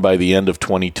be done by the end of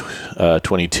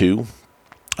 2022,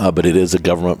 but it is a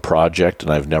government project,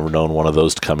 and I've never known one of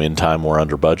those to come in time or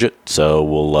under budget. So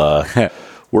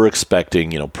we're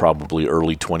expecting probably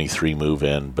early 23 move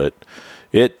in, but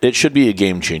it should be a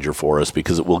game changer for us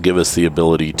because it will give us the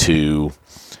ability to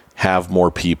have more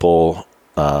people,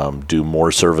 do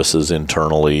more services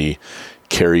internally,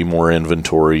 carry more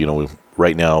inventory.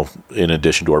 Right now, in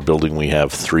addition to our building, we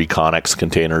have 3 Connex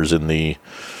containers in the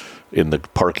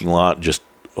parking lot, just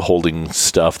holding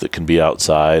stuff that can be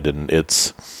outside, and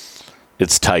it's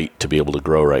tight to be able to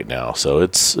grow right now. So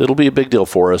it'll be a big deal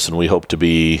for us, and we hope to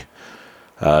be,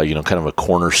 kind of a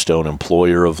cornerstone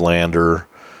employer of Lander.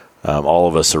 All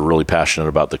of us are really passionate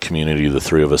about the community, the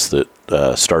 3 of us that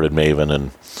started Maven,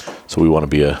 and so we want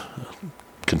to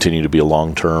continue to be a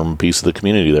long-term piece of the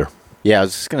community there. Yeah, I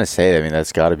was just going to say,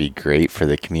 that's got to be great for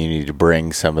the community to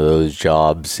bring some of those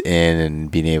jobs in and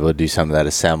being able to do some of that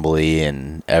assembly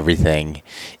and everything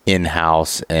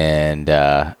in-house and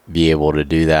be able to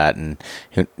do that. And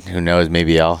who knows,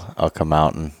 maybe I'll come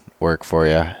out and work for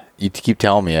you. You keep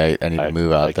telling me I need to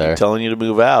move out there. I keep telling you to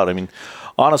move out.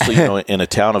 Honestly, in a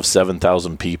town of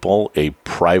 7,000 people, a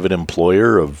private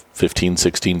employer of 15,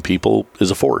 16 people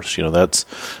is a force.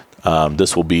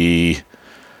 This will be,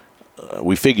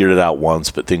 we figured it out once,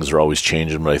 but things are always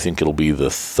changing. But I think it'll be the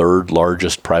 3rd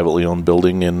largest privately owned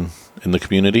building in in the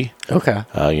community. Okay.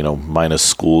 Minus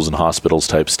schools and hospitals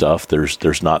type stuff.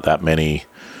 There's not that many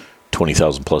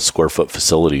 20,000 plus square foot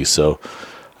facilities. So,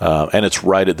 and it's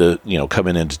right at the,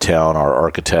 coming into town. Our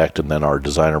architect and then our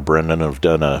designer Brendan have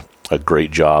done a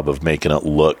great job of making it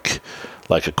look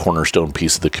like a cornerstone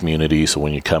piece of the community. So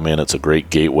when you come in, it's a great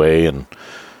gateway, and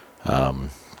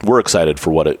we're excited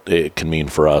for what it can mean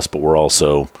for us, but we're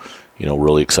also,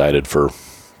 really excited for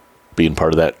being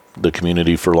part of the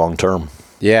community for long term.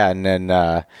 Yeah, and then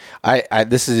I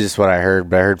this is just what I heard,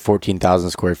 but I heard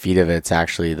 14,000 square feet of it's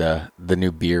actually the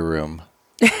new beer room.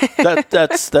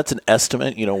 That's an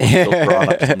estimate. We're still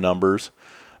drawing up some numbers,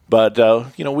 but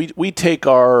we take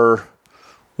our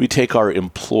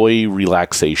employee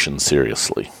relaxation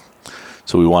seriously.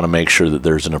 So we want to make sure that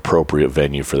there's an appropriate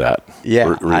venue for that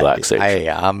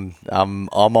relaxation. I'm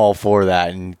all for that,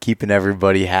 and keeping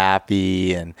everybody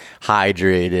happy and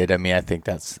hydrated. I mean, I think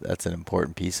that's an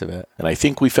important piece of it. And I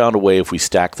think we found a way, if we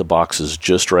stack the boxes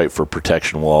just right for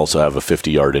protection, we'll also have a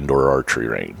 50-yard indoor archery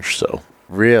range. So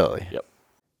really? Yep.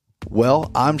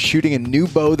 Well, I'm shooting a new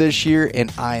bow this year,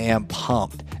 and I am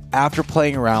pumped. After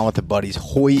playing around with the buddy's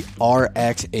Hoyt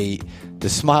RX8, the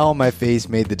smile on my face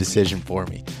made the decision for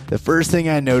me. The first thing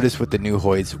I noticed with the new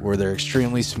Hoyts were their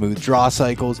extremely smooth draw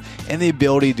cycles and the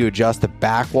ability to adjust the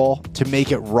back wall to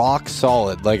make it rock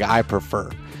solid like I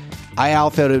prefer. I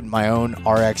outfitted my own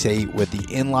RX8 with the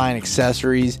inline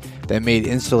accessories that made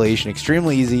installation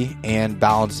extremely easy and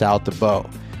balanced out the bow.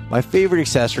 My favorite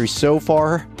accessory so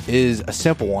far is a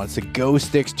simple one. It's the Go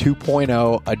Sticks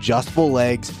 2.0 adjustable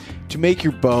legs to make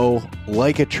your bow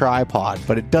like a tripod,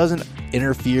 but it doesn't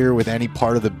interfere with any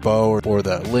part of the bow or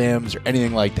the limbs or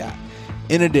anything like that.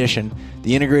 In addition,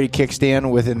 the integrated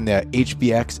kickstand within the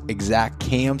HBX Exact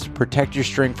cams protect your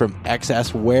string from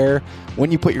excess wear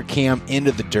when you put your cam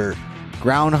into the dirt.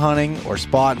 Ground hunting or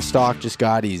spot and stock just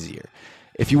got easier.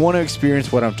 If you want to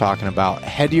experience what I'm talking about,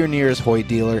 head to your nearest Hoyt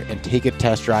dealer and take a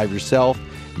test drive yourself.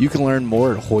 You can learn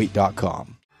more at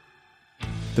Hoyt.com.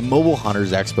 The Mobile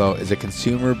Hunters Expo is a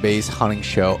consumer-based hunting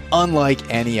show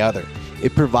unlike any other.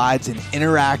 It provides an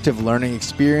interactive learning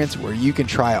experience where you can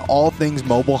try all things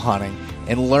mobile hunting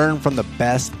and learn from the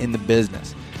best in the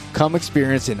business. Come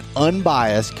experience an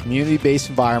unbiased, community-based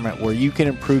environment where you can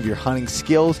improve your hunting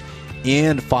skills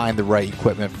and find the right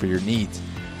equipment for your needs.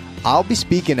 I'll be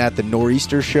speaking at the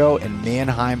Nor'easter Show in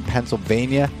Manheim,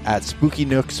 Pennsylvania at Spooky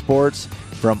Nook Sports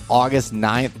from August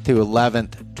 9th to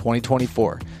 11th,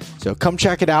 2024. So come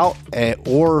check it out,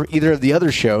 or either of the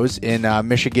other shows in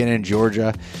Michigan and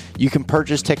Georgia. You can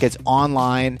purchase tickets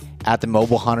online at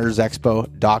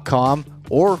themobilehuntersexpo.com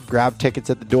or grab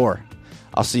tickets at the door.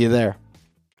 I'll see you there.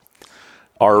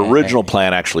 Our original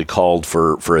plan actually called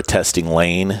for a testing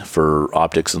lane for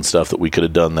optics and stuff that we could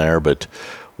have done there, but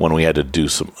when we had to do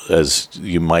some, as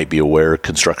you might be aware,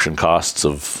 construction costs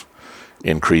have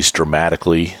increased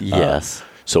dramatically. Yes.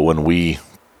 So when we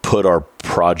put our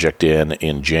project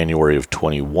in January of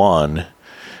 21,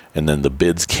 and then the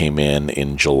bids came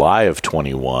in July of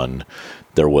 21,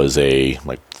 there was a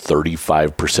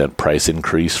 35% price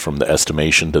increase from the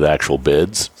estimation to the actual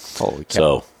bids. Holy cow.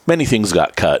 So many things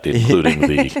got cut, including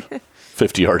the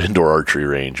 50-yard indoor archery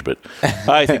range, but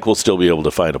I think we'll still be able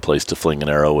to find a place to fling an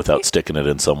arrow without sticking it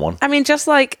in someone. I mean, just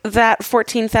like that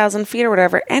 14,000 feet or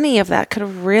whatever, any of that could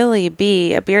really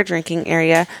be a beer drinking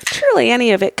area. Truly,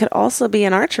 any of it could also be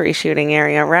an archery shooting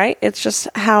area, right? It's just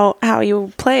how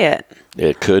you play it.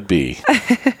 It could be.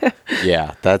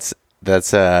 Yeah, that's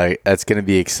going to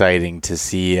be exciting to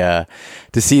see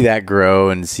that grow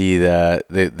and see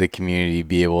the community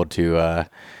be able to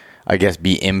I guess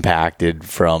be impacted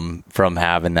from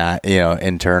having that,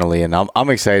 internally. And I'm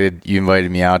excited you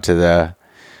invited me out to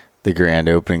the grand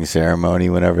opening ceremony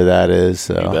whenever that is.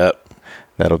 So you bet.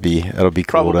 That'll be cool.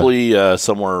 Probably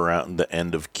somewhere around the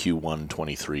end of Q1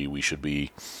 23 we should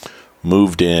be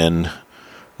moved in,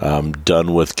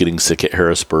 done with getting sick at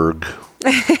Harrisburg.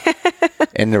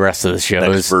 And the rest of the shows.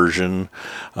 Next version.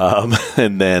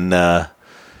 And then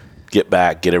get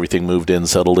everything moved in,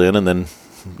 settled in, and then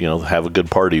have a good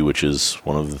party, which is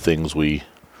one of the things we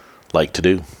like to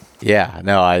do. Yeah,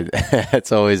 no,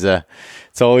 it's always a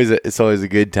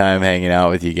good time hanging out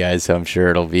with you guys. So I'm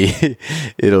sure it'll be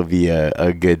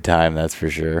a good time. That's for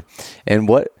sure. And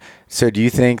so do you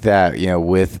think that,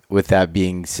 with that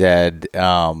being said,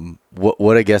 what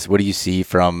do you see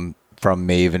from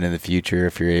Maven in the future,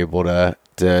 if you're able to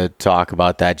talk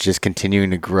about that, just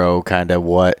continuing to grow kind of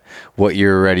what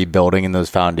you're already building in those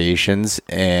foundations,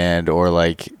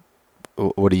 or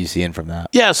what are you seeing from that?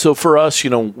 Yeah, so for us,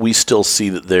 we still see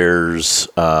that there's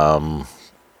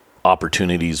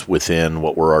opportunities within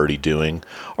what we're already doing.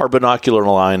 Our binocular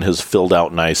line has filled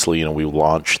out nicely. You know, we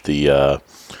launched the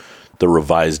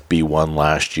revised B1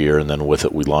 last year, and then with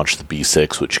it we launched the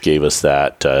B6, which gave us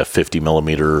that 50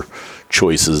 millimeter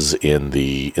choices in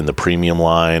the premium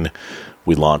line.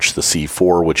 We launched the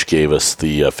C4, which gave us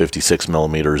the 56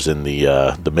 millimeters in the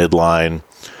midline.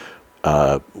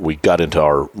 We got into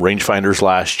our rangefinders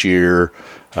last year.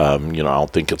 I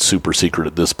don't think it's super secret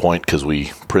at this point because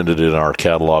we printed it in our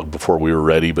catalog before we were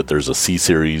ready, but there's a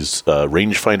C-Series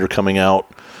rangefinder coming out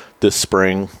this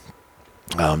spring.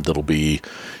 That'll be...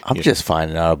 I'm just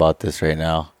finding out about this right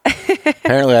now.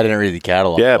 Apparently, I didn't read the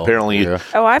catalog. Yeah, apparently...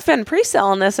 Oh, I've been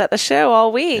pre-selling this at the show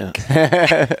all week.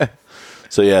 Yeah.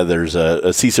 So, yeah, there's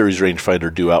a C-Series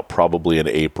rangefinder due out probably in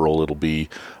April. It'll be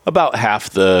about half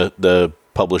the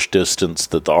published distance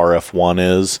that the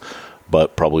RF1 is,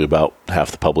 but probably about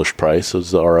half the published price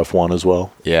as the RF1 as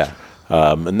well. Yeah.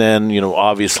 And then,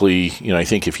 obviously, I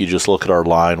think if you just look at our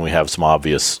line, we have some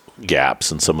obvious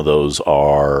gaps, and some of those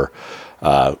are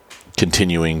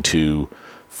continuing to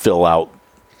fill out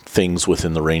things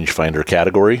within the rangefinder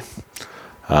category,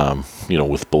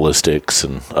 with ballistics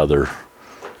and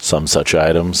some such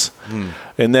items.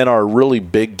 And then our really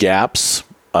big gaps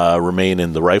remain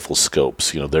in the rifle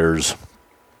scopes. We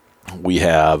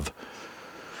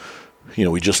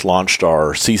just launched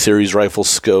our C-Series rifle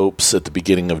scopes at the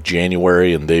beginning of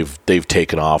January, and they've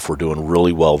taken off. We're doing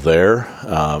really well there.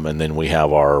 And then we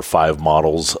have our 5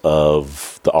 models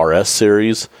of the RS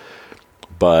series,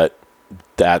 but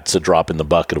that's a drop in the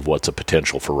bucket of what's a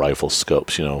potential for rifle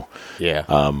scopes.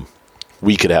 Yeah.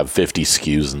 We could have 50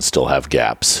 SKUs and still have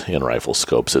gaps in rifle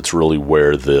scopes. It's really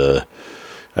where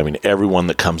everyone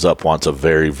that comes up wants a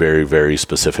very, very, very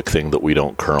specific thing that we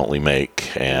don't currently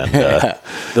make. And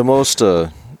the most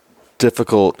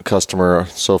difficult customer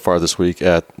so far this week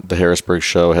at the Harrisburg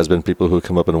show has been people who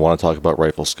come up and want to talk about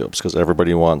rifle scopes, because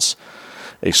everybody wants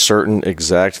a certain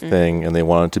exact thing, and they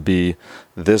want it to be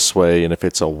this way. And if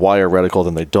it's a wire reticle,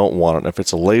 then they don't want it. And if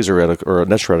it's a laser reticle or a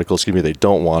mesh reticle, they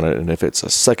don't want it. And if it's a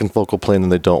second focal plane,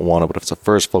 then they don't want it. But if it's a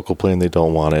first focal plane, they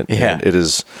don't want it. Yeah. And it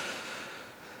is.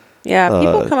 Yeah,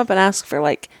 people come up and ask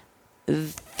for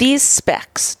these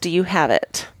specs. Do you have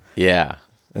it? Yeah.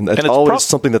 And that's always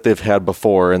something that they've had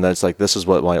before, and that's this is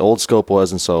what my old scope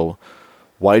was, and so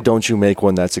why don't you make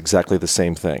one that's exactly the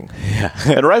same thing? Yeah.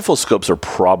 And rifle scopes are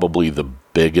probably the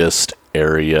biggest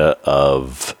area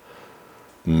of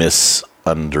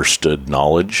misunderstood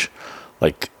knowledge.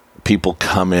 People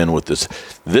come in with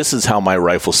this is how my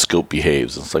rifle scope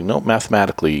behaves. It's no,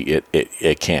 mathematically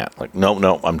it can't.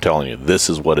 No, I'm telling you, this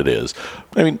is what it is.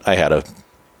 I had a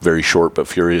very short but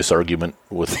furious argument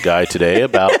with a guy today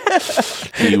about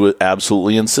he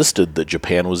absolutely insisted that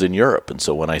Japan was in Europe. And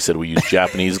so when I said we use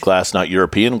Japanese glass, not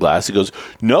European glass, he goes,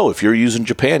 no, if you're using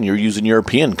Japan, you're using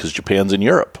European because Japan's in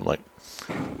Europe. I'm like,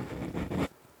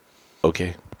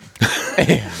 okay.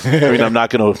 I'm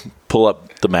not going to pull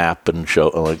up the map and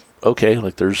show, okay,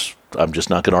 I'm just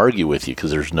not going to argue with you because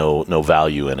there's no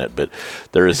value in it. But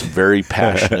there is very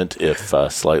passionate, if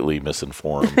slightly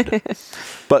misinformed.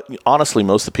 But honestly,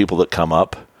 most of the people that come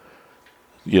up,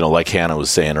 like Hannah was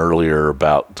saying earlier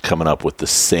about coming up with the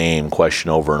same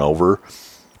question over and over,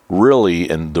 really,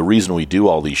 and the reason we do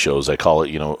all these shows, I call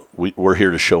it, we're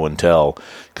here to show and tell,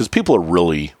 because people are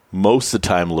really, most of the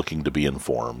time, looking to be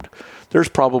informed. There's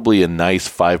probably a nice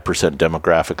 5%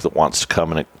 demographic that wants to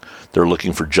come and they're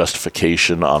looking for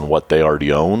justification on what they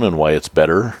already own and why it's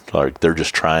better. They're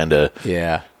just trying to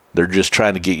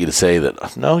get you to say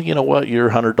that, no, you know what, your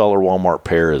 $100 Walmart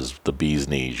pair is the bee's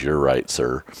knees. You're right,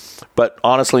 sir. But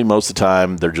honestly, most of the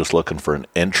time, they're just looking for an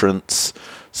entrance,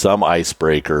 some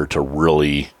icebreaker to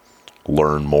really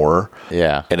learn more.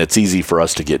 Yeah. And it's easy for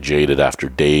us to get jaded after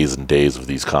days and days of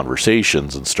these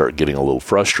conversations and start getting a little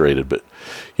frustrated. But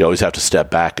you always have to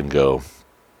step back and go,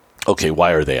 okay,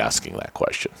 why are they asking that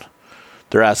question?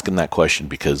 They're asking that question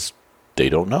because they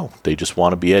don't know. They just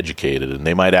want to be educated, and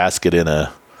they might ask it in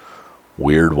a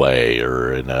weird way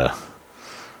or in a,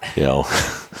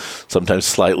 sometimes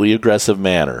slightly aggressive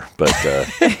manner. But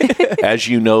as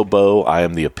you know, Bo, I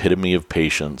am the epitome of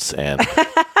patience and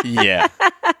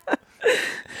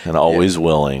and always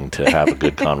willing to have a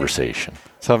good conversation.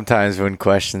 Sometimes when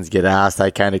questions get asked,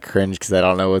 I kind of cringe because I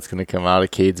don't know what's going to come out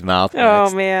of Cade's mouth.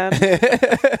 Oh, man.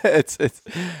 I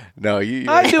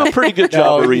do a pretty good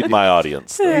job of reading my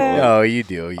audience. No, you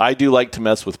do. I do like to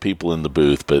mess with people in the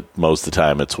booth, but most of the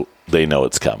time it's they know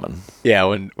it's coming. Yeah,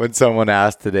 when someone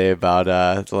asked today about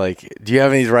do you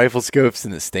have any rifle scopes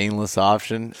in the stainless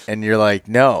option? And you're like,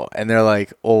 no. And they're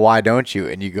like, well, why don't you?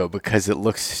 And you go, because it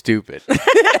looks stupid.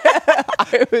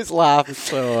 I was laughing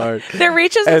so hard. There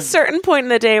reaches a certain point in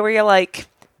the day where you're like,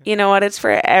 you know what? It's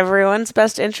for everyone's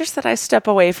best interest that I step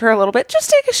away for a little bit. Just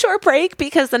take a short break,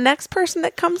 because the next person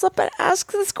that comes up and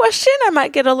asks this question, I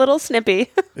might get a little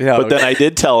snippy. Yeah, But then I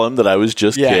did tell him that I was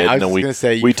just kidding, I was and gonna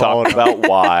say, you we followed talked about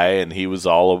why, and he was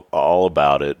all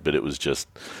about it. But it was just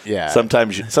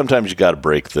Sometimes you got to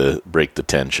break the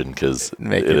tension, because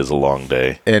it is a long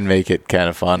day, and make it kind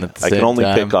of fun at the same time. I can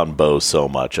only pick on Bo so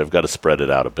much. I've got to spread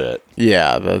it out a bit.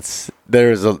 Yeah,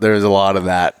 there's a lot of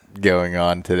that going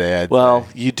on today. Well,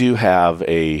 you do have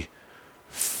a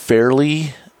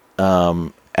fairly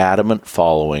adamant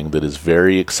following that is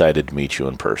very excited to meet you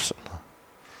in person.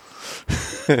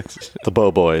 The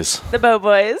Bow Boys. The Bow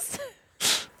Boys.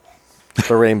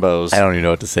 The Rainbows. I don't even know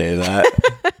what to say to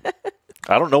that.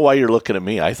 I don't know why you're looking at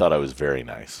me. I thought I was very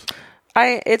nice.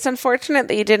 It's unfortunate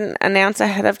that you didn't announce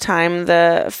ahead of time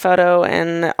the photo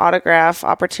and autograph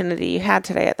opportunity you had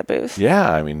today at the booth.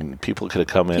 Yeah, I mean, people could have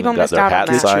come in People and got missed their out on hat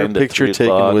that. signed. Picture at 3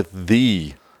 taken o'clock. with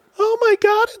the Oh my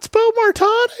God, it's Bo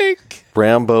Martonic.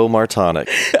 Rambo Martonic.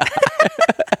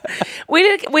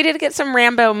 We did get some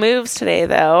Rambo moves today,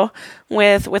 though,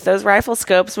 with those rifle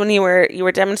scopes when you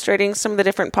were demonstrating some of the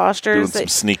different postures, Doing some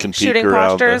sneak and peek shooting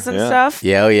around postures and stuff.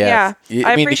 Yeah, Yeah,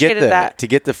 I appreciated that. To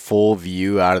get the full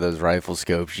view out of those rifle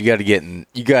scopes, you got to get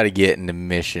into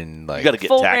mission. Like, You got to get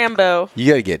Full tactical. Rambo. you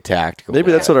got to get tactical.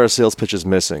 Maybe that's what our sales pitch is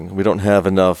missing. We don't have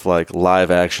enough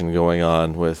live action going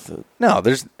on with No,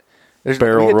 there's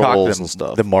barrel we could talk to rolls and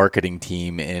stuff. The marketing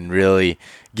team and really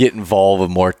get involved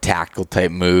with more tactical type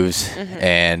moves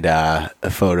and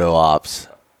photo ops.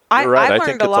 You're right. I I learned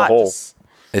think a it's a lot. whole- just-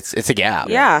 It's a gap.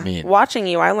 Yeah, I mean, watching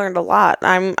you, I learned a lot.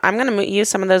 I'm going to use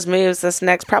some of those moves this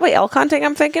next, probably elk hunting.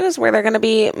 I'm thinking is where they're going to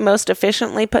be most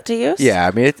efficiently put to use. yeah.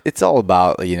 I mean, it's all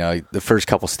about the first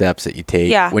couple steps that you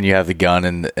take when you have the gun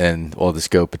and the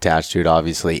scope attached to it,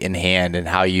 obviously in hand, and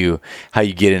how you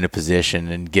get into position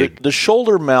and get. The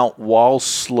shoulder mount while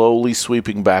slowly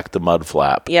sweeping back the mud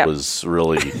flap Yep. was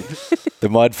really... The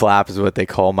mud flap is what they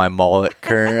call my mullet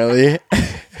currently.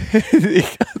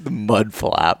 The mud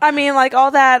flap. I mean, like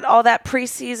all that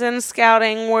preseason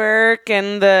scouting work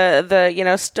and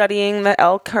the studying the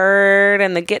elk herd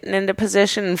and the getting into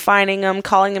position and finding them,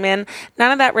 calling them in.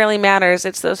 None of that really matters.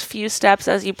 It's those few steps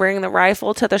as you bring the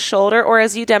rifle to the shoulder, or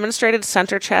as you demonstrated,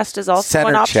 center chest is also an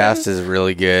Center option. chest is a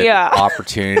really good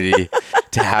opportunity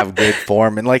to have good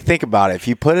form. And think about it. If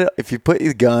you put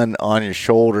your gun on your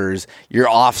shoulders, you're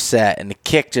offset and the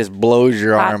kick just blows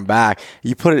your arm back.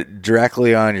 You put it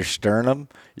directly on your sternum,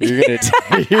 you're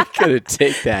gonna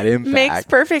take that impact. Makes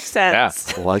perfect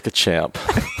sense. like a champ.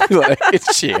 Like a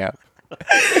champ.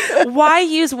 Why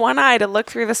use one eye to look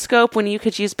through the scope when you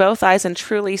could use both eyes and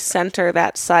truly center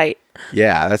that sight?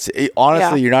 Yeah, that's it.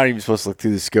 Honestly, Yeah. you're not even supposed to look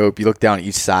through the scope. You look down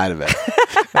each side of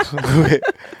it.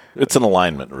 It's an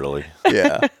alignment, really.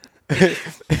 Yeah.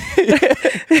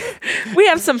 We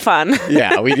have some fun.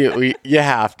 Yeah, we do. You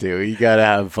have to. You got to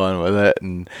have fun with it.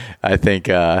 And I think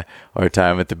our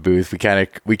time at the booth, we kind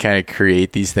of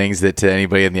create these things that to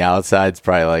anybody on the outside is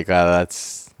probably like, oh,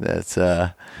 that's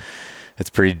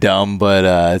pretty dumb, but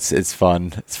it's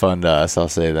fun. It's fun to us. I'll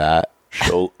say that.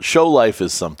 Show life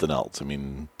is something else. I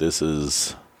mean, this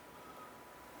is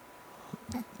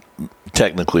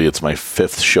technically it's my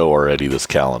 5th show already this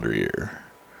calendar year.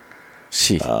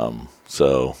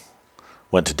 So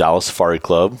went to Dallas Safari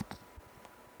Club,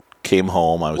 came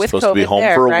home. I was With supposed to be COVID home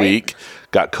there, for a right? week,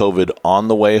 got COVID on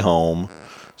the way home.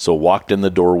 So walked in the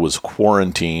door, was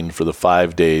quarantined for the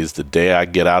 5 days. The day I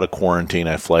get out of quarantine,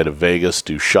 I fly to Vegas,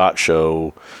 do SHOT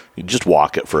Show. You just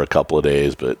walk it for a couple of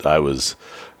days, but I was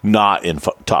not in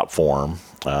top form.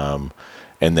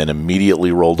 And then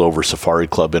immediately rolled over Safari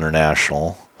Club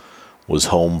International. Was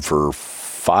home for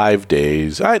 5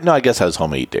 days. I guess I was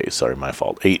home 8 days. Sorry, my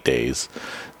fault. 8 days.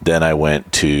 Then I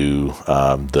went to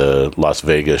the Las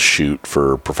Vegas shoot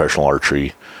for professional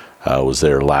archery. Was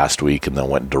there last week, and then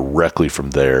went directly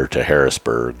from there to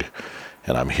Harrisburg.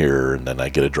 And I'm here, and then I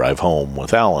get a drive home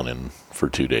with Alan for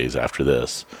 2 days after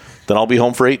this. Then I'll be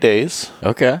home for 8 days.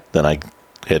 Okay. Then I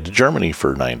head to Germany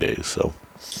for 9 days.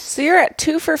 So you're at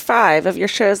 2 for 5 of your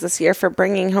shows this year for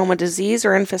bringing home a disease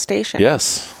or infestation.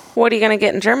 Yes, What are you going to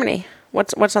get in Germany?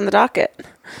 What's on the docket?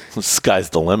 the sky's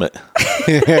the limit.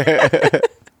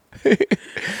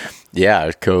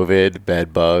 Yeah, COVID,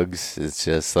 bed bugs. It's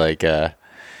just like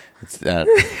It's,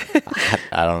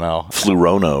 I don't know.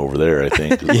 Flurona over there, I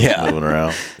think, is Yeah. moving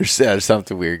around. There's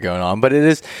something weird going on, but it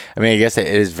is. I mean, I guess it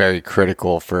is very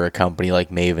critical for a company like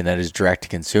Maven that is direct to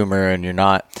consumer, and you're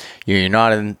not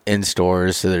in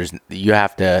stores, so you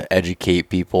have to educate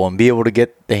people and be able to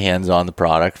get the hands on the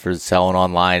product. For selling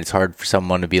online, it's hard for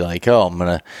someone to be like, oh, I'm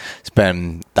gonna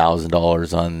spend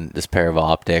 $1,000 on this pair of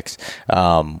optics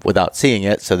without seeing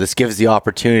it. So this gives the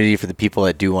opportunity for the people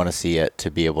that do want to see it to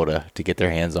be able to get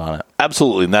their hands on it.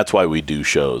 Absolutely, and that's why we do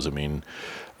shows. I mean,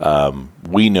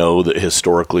 we know that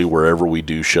historically, wherever we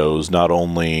do shows, not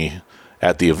only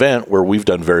at the event where we've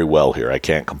done very well here, I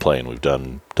can't complain. We've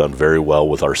done very well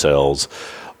with our sales,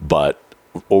 but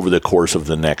over the course of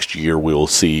the next year, we will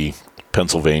see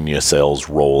Pennsylvania sales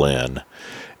roll in,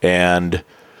 and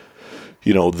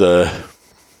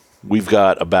we've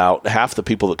got about half the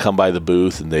people that come by the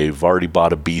booth and they've already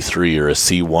bought a B3 or a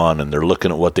C1 and they're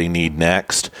looking at what they need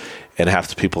next, and half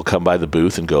the people come by the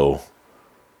booth and go,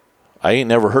 I ain't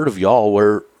never heard of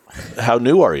y'all. How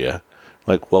new are you?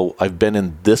 Like, well, I've been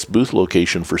in this booth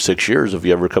location for 6 years. Have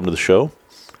you ever come to the show?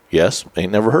 Yes.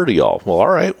 Ain't never heard of y'all. Well, all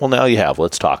right. Well, now you have.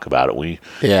 Let's talk about it.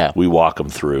 We walk them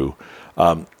through.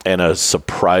 And a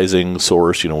surprising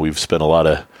source, we've spent a lot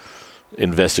of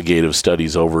investigative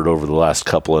studies over the last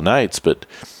couple of nights, but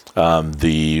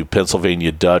the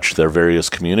Pennsylvania Dutch, their various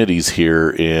communities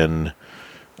here in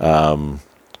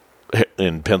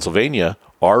Pennsylvania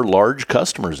are large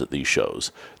customers at these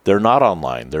shows. They're not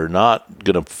online. They're not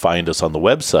going to find us on the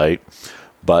website,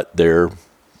 but their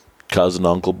cousin,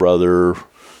 uncle, brother,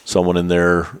 someone in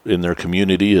their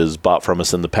community has bought from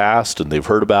us in the past, and they've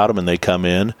heard about them, and they come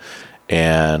in,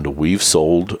 and we've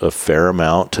sold a fair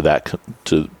amount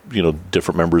to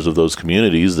different members of those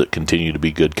communities that continue to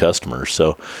be good customers.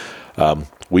 So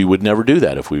we would never do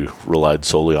that if we relied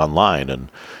solely online. And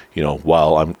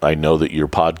while I know that your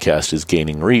podcast is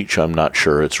gaining reach, I'm not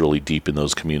sure it's really deep in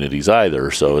those communities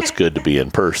either. So it's good to be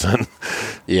in person.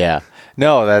 Yeah.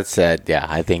 No, that's yeah.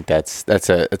 I think that's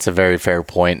a very fair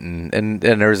point, and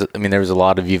there's a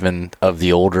lot of even of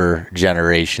the older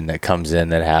generation that comes in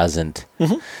that hasn't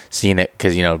seen it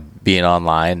because being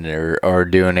online or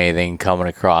doing anything, coming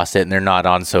across it, and they're not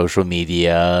on social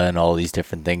media and all these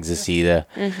different things to see the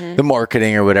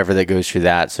marketing or whatever that goes through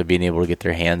that. So being able to get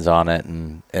their hands on it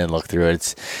and look through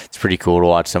it, it's pretty cool to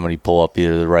watch somebody pull up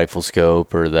either the rifle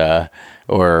scope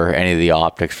or any of the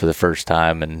optics for the first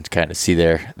time and kind of see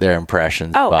their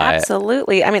impressions. Oh,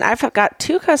 absolutely. I mean, I've got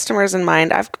 2 customers in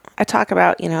mind. I talk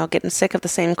about, getting sick of the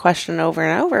same question over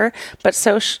and over. But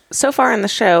so far in the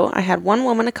show, I had one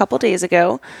woman a couple days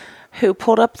ago who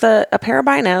pulled up a pair of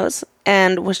binos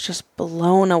and was just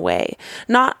blown away.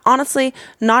 Not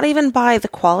even by the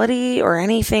quality or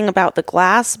anything about the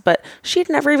glass, but she'd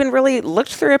never even really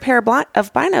looked through a pair of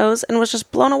binos and was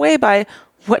just blown away by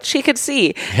what she could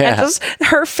see. Yeah. And just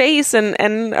her face and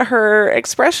her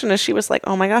expression as she was like,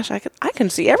 oh my gosh, I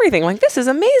can see everything. Like, this is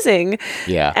amazing.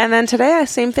 Yeah. And then today,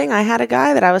 same thing. I had a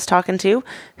guy that I was talking to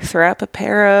throw up a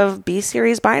pair of B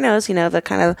series binos, the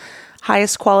kind of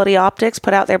highest quality optics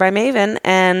put out there by Maven,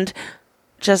 and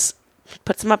just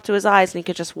puts them up to his eyes, and you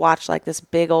could just watch like this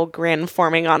big old grin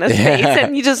forming on his face,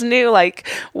 and you just knew like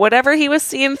whatever he was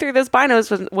seeing through those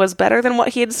binos was better than what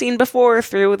he had seen before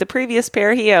through the previous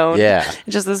pair he owned. Yeah,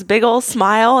 just this big old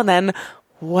smile, and then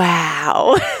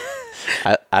wow.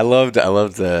 I loved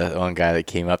the one guy that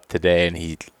came up today, and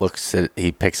he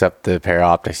picks up the pair of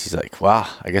optics. He's like, wow,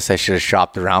 I guess I should have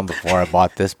shopped around before I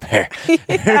bought this pair.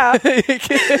 Yeah.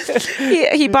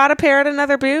 he bought a pair at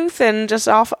another booth and just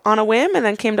off on a whim, and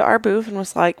then came to our booth and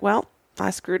was like, well,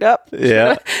 I screwed up.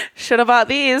 Yeah. Should have bought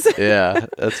these. Yeah,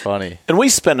 that's funny. And we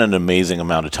spend an amazing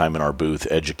amount of time in our booth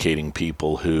educating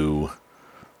people who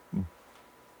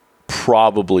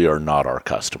probably are not our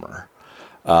customer.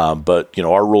 But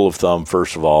our rule of thumb,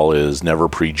 first of all, is never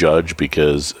prejudge,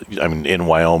 because in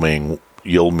Wyoming,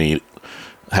 you'll meet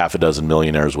half a dozen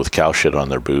millionaires with cow shit on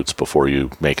their boots before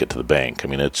you make it to the bank.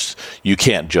 You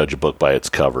can't judge a book by its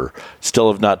cover.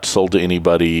 Still have not sold to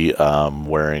anybody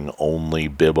wearing only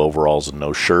bib overalls and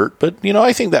no shirt, but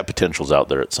I think that potential's out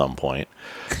there at some point.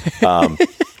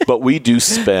 But we do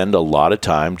spend a lot of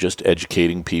time just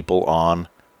educating people on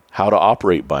how to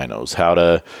operate binos, how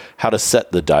to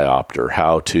set the diopter,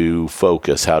 how to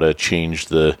focus, how to change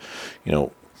the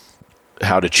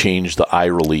eye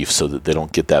relief so that they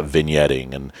don't get that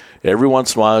vignetting. And every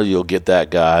once in a while, you'll get that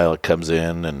guy that comes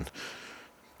in and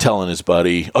telling his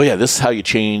buddy, "Oh yeah, this is how you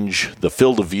change the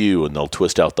field of view," and they'll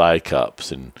twist out the eye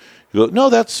cups. And you go, "No,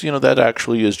 that's that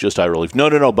actually is just eye relief."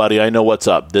 No, buddy, I know what's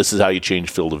up. This is how you change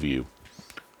field of view.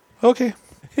 Okay.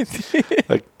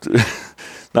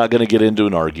 Not going to get into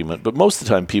an argument, but most of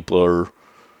the time people are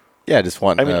Yeah, just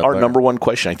want. I mean, our number one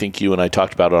question, I think you and I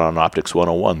talked about it on Optics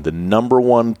 101, the number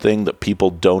one thing that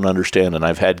people don't understand, and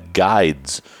I've had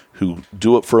guides who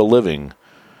do it for a living,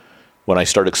 when I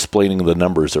start explaining the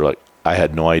numbers, they're like, I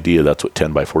had no idea that's what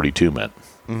 10 by 42 meant.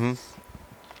 Mm-hmm.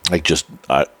 I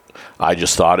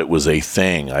just thought it was a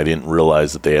thing. I didn't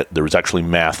realize that there was actually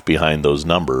math behind those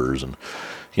numbers. And,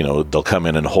 you know, they'll come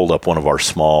in and hold up one of our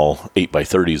small 8 by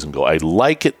 30s and go, I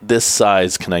like it this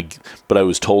size. But I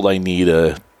was told I need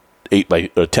a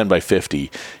 10 by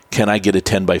 50. Can I get a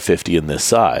 10 by 50 in this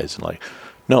size? And like,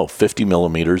 no, 50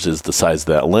 millimeters is the size of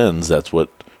that lens. That's what.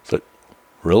 But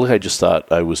really, I just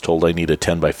thought I was told I need a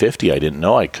 10 by 50. I didn't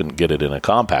know I couldn't get it in a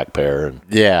compact pair. And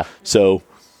yeah. So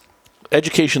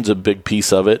education's a big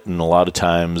piece of it, and a lot of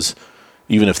times,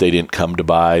 even if they didn't come to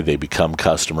buy, they become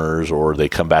customers, or they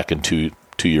come back in two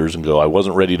years and go, I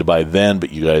wasn't ready to buy then,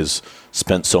 but you guys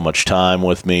spent so much time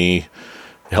with me,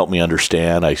 helped me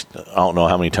understand. I don't know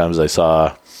how many times I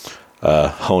saw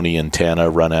Honey and Tana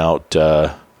run out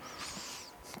to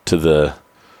the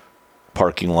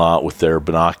parking lot with their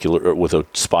binocular, with a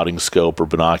spotting scope or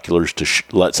binoculars to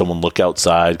let someone look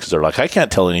outside, because they're like, I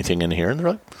can't tell anything in here, and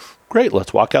they're like, great,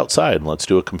 let's walk outside and let's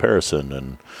do a comparison.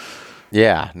 And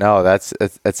yeah, no, that's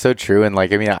so true. And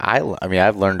like, I mean,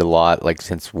 I've learned a lot, like,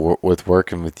 since with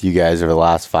working with you guys over the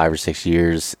last 5 or 6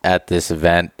 years at this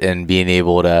event, and being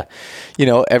able to, you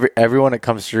know, everyone that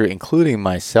comes through, including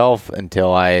myself,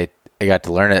 until I got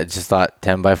to learn it, just thought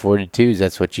 10 by 42s,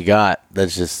 that's what you got.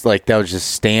 That's just like, that was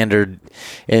just standard.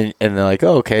 And they're like,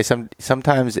 oh, okay,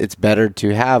 sometimes it's better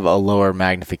to have a lower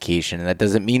magnification. And that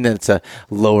doesn't mean that it's a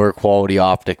lower quality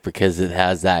optic, because it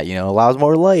has that, you know, allows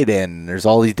more light in. There's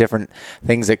all these different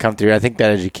things that come through. I think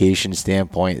that education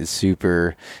standpoint is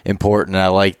super important. And I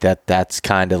like that that's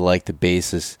kind of like the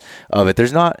basis of it.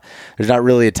 There's not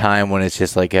really a time when it's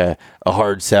just like a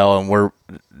hard sell and we're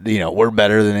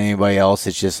better than anybody else.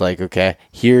 It's just like, okay,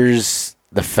 here's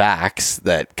the facts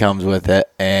that comes with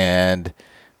it, and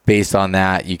based on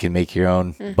that, you can make your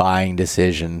own buying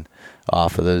decision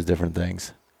off of those different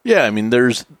things. Yeah, I mean,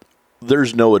 there's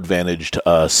no advantage to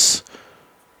us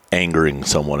angering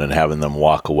someone and having them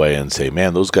walk away and say,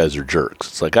 man, those guys are jerks.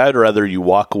 It's like, I'd rather you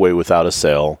walk away without a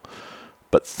sale,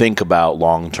 but think about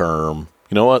long term.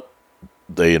 You know what?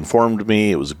 They informed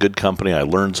me. It was a good company. I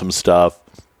learned some stuff.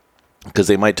 Because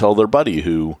they might tell their buddy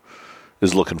who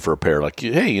is looking for a pair, like,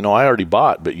 hey, you know, I already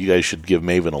bought, but you guys should give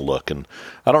Maven a look. And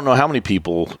I don't know how many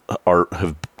people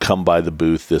have come by the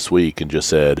booth this week and just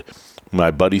said, my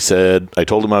buddy said, I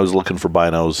told him I was looking for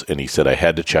binos, and he said I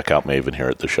had to check out Maven here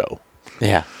at the show.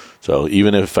 Yeah. So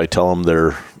even if I tell them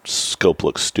their scope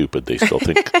looks stupid, they still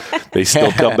think they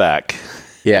still come back.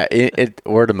 Yeah, it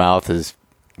word of mouth has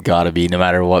got to be, no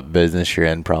matter what business you're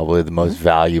in, probably the most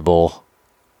valuable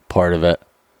part of it.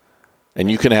 And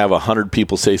you can have 100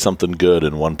 people say something good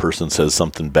and one person says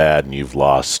something bad, and you've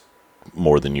lost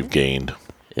more than you've gained.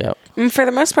 Yeah. For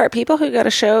the most part, people who go to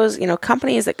shows, you know,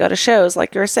 companies that go to shows,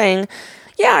 like you were saying,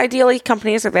 yeah, ideally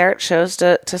companies are there at shows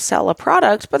to sell a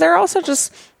product, but they're also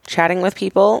just chatting with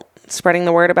people, spreading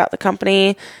the word about the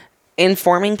company,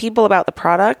 informing people about the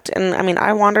product. And I mean,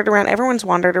 I wandered around. Everyone's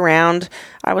wandered around.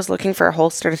 I was looking for a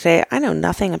holster today. I know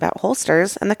nothing about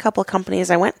holsters, and the couple of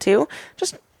companies I went to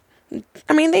just...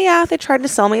 I mean, they tried to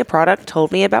sell me a product,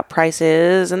 told me about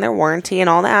prices and their warranty and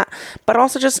all that, but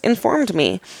also just informed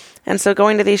me. And so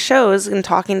going to these shows and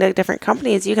talking to different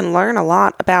companies, you can learn a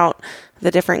lot about the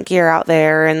different gear out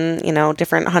there and, you know,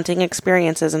 different hunting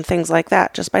experiences and things like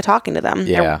that just by talking to them.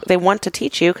 Yeah. They want to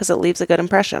teach you because it leaves a good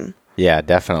impression. Yeah,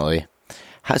 definitely.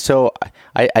 So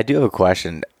I do have a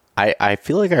question. I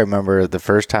feel like I remember the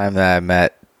first time that I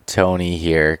met Tony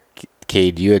here,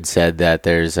 Cade, you had said that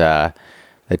there's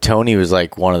that Tony was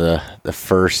like one of the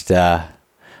first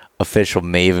official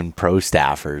Maven Pro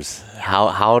staffers.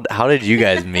 How did you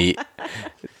guys meet?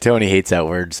 Tony hates that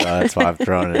word, so that's why I'm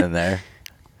throwing it in there.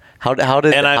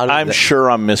 I'm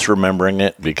sure I'm misremembering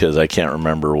it because I can't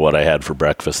remember what I had for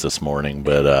breakfast this morning.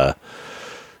 But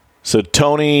so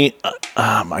Tony,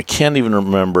 I can't even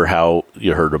remember how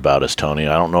you heard about us, Tony.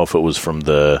 I don't know if it was from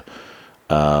the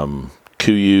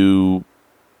KUIU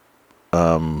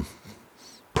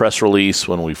press release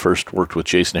when we first worked with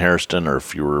Jason Hairston, or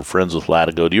if you were friends with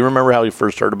Latigo. Do you remember how you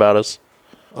first heard about us?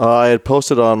 I had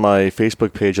posted on my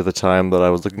Facebook page at the time that I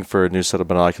was looking for a new set of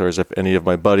binoculars. If any of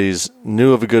my buddies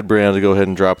knew of a good brand, to go ahead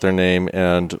and drop their name.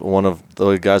 And one of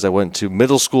the guys I went to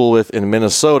middle school with in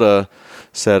Minnesota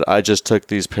said, I just took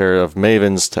these pair of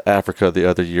Mavens to Africa the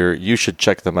other year. You should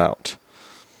check them out.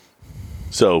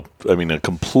 So, I mean, a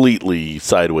completely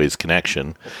sideways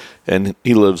connection. And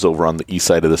he lives over on the east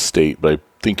side of the state, but I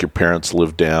think your parents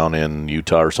lived down in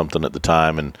Utah or something at the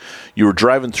time, and you were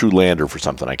driving through Lander for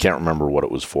something. I can't remember what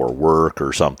it was for, work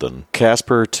or something.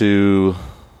 Casper to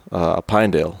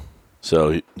Pinedale.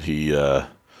 So he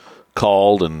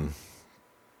called and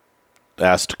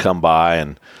asked to come by,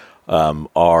 and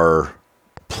our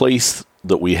place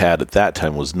that we had at that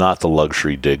time was not the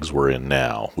luxury digs we're in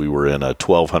now. We were in a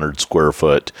 1,200 square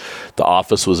foot. The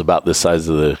office was about this size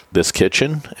of this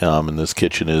kitchen, and this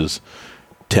kitchen is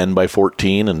 10 by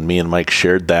 14, and me and Mike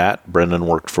shared that. Brendan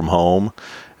worked from home,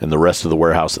 and the rest of the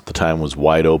warehouse at the time was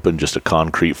wide open, just a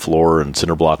concrete floor and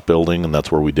cinder block building, and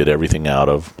that's where we did everything out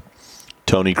of.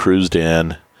 Tony cruised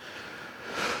in,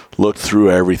 looked through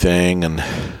everything, and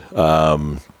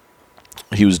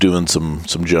he was doing some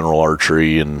general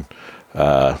archery and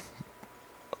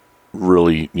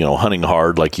really, hunting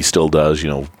hard like he still does,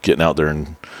 getting out there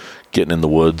and getting in the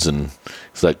woods. And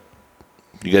he's like,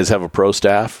 "You guys have a pro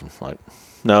staff?" I'm like,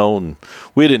 "No." And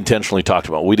we had intentionally talked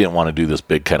about, we didn't want to do this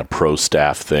big kind of pro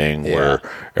staff thing where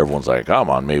everyone's like, "I'm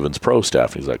on Maven's pro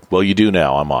staff." And he's like, "Well, you do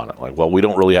now. I'm on it." Like, "Well, we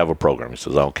don't really have a program." He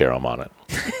says, "I don't care. I'm on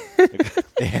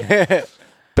it."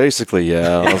 Basically,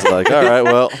 yeah. I was like, all right,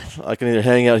 well, I can either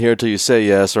hang out here until you say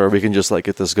yes, or we can just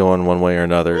get this going one way or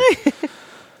another.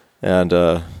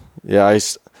 And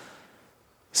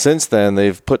since then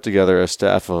they've put together a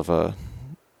staff of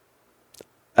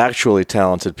actually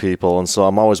talented people, and so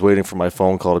I'm always waiting for my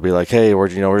phone call to be like, "Hey, we're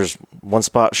just one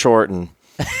spot short," and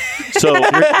so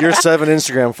your 7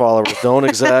 Instagram followers don't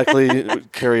exactly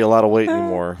carry a lot of weight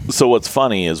anymore. So what's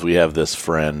funny is we have this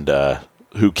friend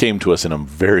who came to us in a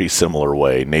very similar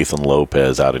way, Nathan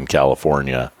Lopez out in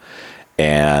California,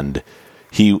 and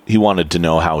he wanted to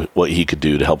know what he could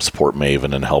do to help support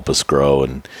Maven and help us grow.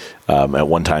 And at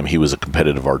one time he was a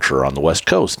competitive archer on the West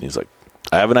Coast, and he's like,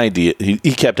 "I have an idea."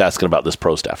 He kept asking about this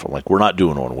pro staff. I'm like, "We're not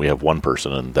doing one. We have one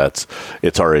person, and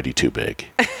it's already too big."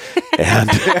 And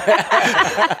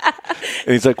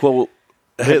he's like, "Well,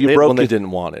 they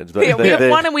didn't want it. But we have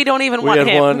one, and we don't even want him.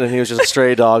 We had one, and he was just a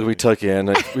stray dog we took in.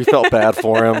 And we felt bad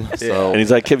for him. So. And he's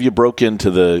like, "Have you broke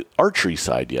into the archery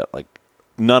side yet?" Like,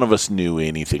 none of us knew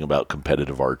anything about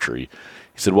competitive archery.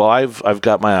 He said, "Well, I've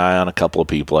got my eye on a couple of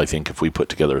people. I think if we put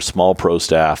together a small pro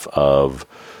staff of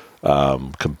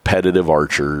competitive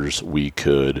archers, we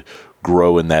could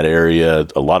grow in that area.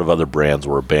 A lot of other brands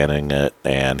were abandoning it,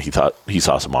 and he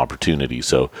saw some opportunity."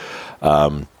 So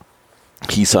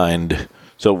he signed.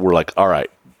 So we're like, "All right,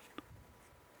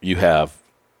 you have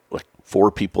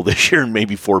 4 people this year and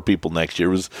maybe 4 people next year."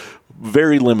 It was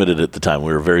very limited at the time.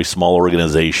 We were a very small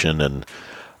organization, and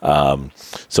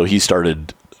so he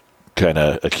started kind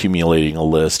of accumulating a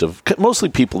list of mostly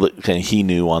people that he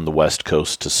knew on the West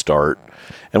Coast to start.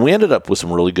 And we ended up with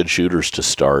some really good shooters to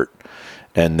start.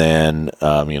 And then,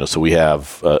 so we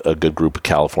have a good group of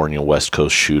California West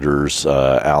Coast shooters,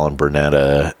 Alan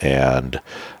Burnetta and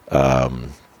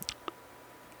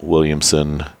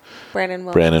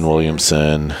Brandon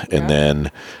Williamson. And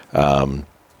then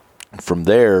from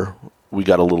there, we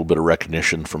got a little bit of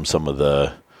recognition from some of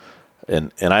the,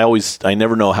 and I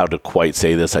never know how to quite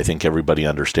say this. I think everybody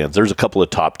understands. There's a couple of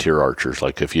top tier archers.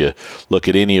 Like if you look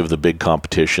at any of the big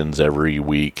competitions every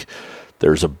week,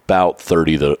 there's about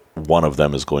 30 that one of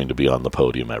them is going to be on the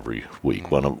podium every week.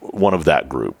 One of that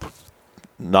group.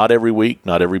 Not every week,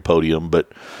 not every podium,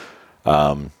 but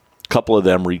a couple of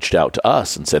them reached out to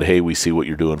us and said, "Hey, we see what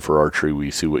you're doing for archery.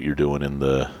 We see what you're doing in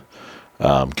the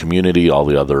community. All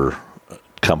the other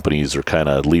companies are kind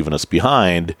of leaving us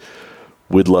behind.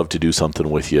 We'd love to do something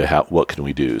with you. What can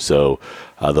we do?" So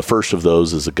the first of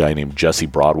those is a guy named Jesse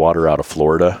Broadwater out of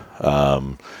Florida.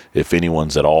 If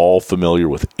anyone's at all familiar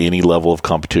with any level of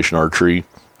competition archery,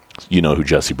 you know who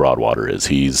Jesse Broadwater is.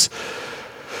 He's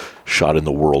shot in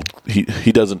the world.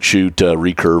 He doesn't shoot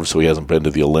recurve, so he hasn't been to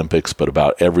the Olympics, but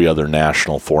about every other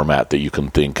national format that you can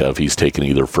think of, he's taken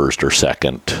either first or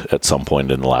second at some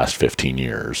point in the last 15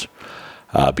 years.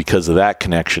 Because of that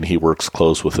connection, he works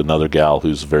close with another gal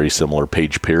who's very similar,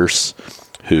 Paige Pierce,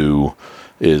 who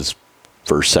is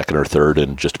first, second, or third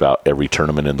in just about every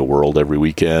tournament in the world every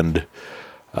weekend.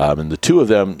 And the two of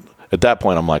them, at that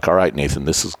point, I'm like, "All right, Nathan,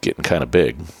 this is getting kind of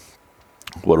big.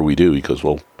 What do we do?" He goes,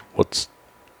 "Well, what's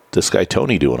this guy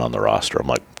Tony doing on the roster?" I'm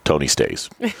like, "Tony stays."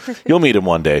 You'll meet him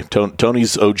one day.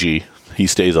 Tony's OG. He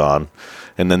stays on.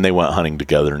 And then they went hunting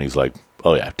together, and he's like,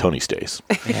 "Oh, yeah, Tony stays."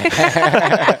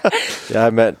 Yeah, I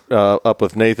met up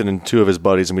with Nathan and 2 of his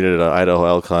buddies, and we did an Idaho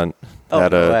elk hunt.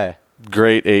 Had a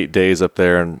great 8 days up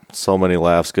there, and so many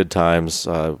laughs, good times.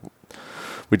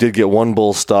 We did get 1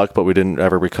 bull stuck, but we didn't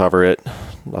ever recover it.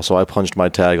 So I punched my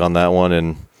tag on that one,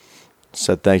 and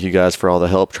said thank you guys for all the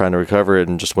help trying to recover it,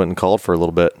 and just went and called for a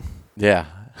little bit. Yeah.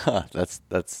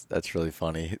 That's really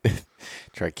funny.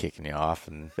 Try kicking you off,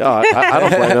 and Yeah, I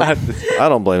don't blame him. I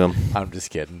don't blame him. I'm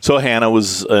just kidding. So Hannah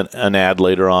was an ad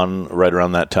later on, right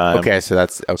around that time. Okay, so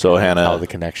that's okay. So Hannah- how the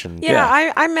connection. Yeah,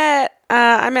 I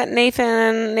met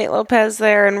Nate Lopez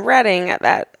there in Reading at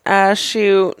that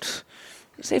shoot,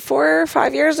 say 4 or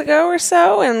 5 years ago or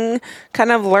so, and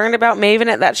kind of learned about Maven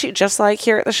at that shoot, just like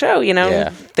here at the show.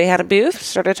 Yeah. They had a booth,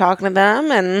 started talking to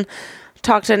them, and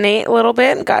talked to Nate a little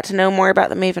bit, and got to know more about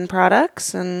the Maven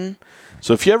products. And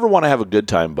So if you ever want to have a good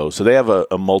time, Bo, so they have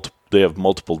they have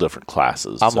multiple different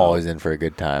classes. I'm So- always in for a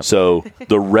good time. So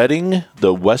the Reading,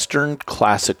 the Western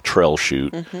Classic Trail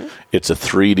Shoot, it's a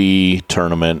 3D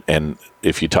tournament, and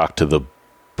if you talk to the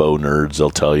bow nerds, they'll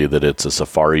tell you that it's a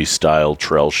safari style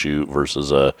trail shoot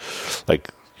versus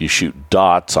you shoot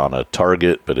dots on a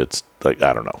target, but it's like,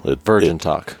 I don't know. Virgin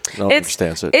talk. No one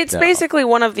understands it. It's basically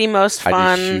one of the most I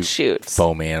fun just shoots.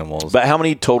 foam animals. But how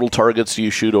many total targets do you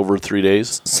shoot over 3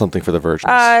 days? Something for the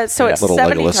virgins. So it's Little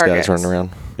 70 Legolas targets. guys running around.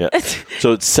 Yeah.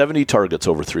 So it's 70 targets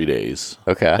over 3 days.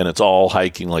 Okay. And it's all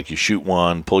hiking, like you shoot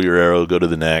one, pull your arrow, go to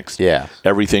the next. Yeah.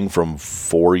 Everything from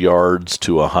 4 yards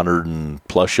to 100 and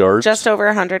plus yards. Just over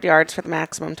 100 yards for the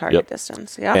maximum target Yep.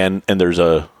 distance. Yeah. And there's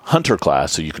a hunter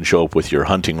class, so you can show up with your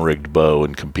hunting rigged bow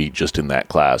and compete just in that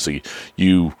class. So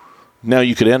now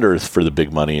you could enter for the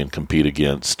big money and compete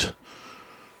against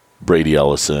Brady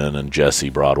Ellison and Jesse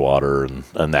Broadwater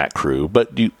and that crew.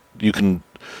 But you can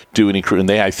do any crew, and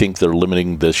I think they're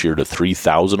limiting this year to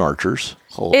 3,000 archers.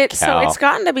 Holy So cow. it's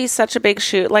gotten to be such a big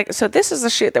shoot. So this is a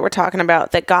shoot that we're talking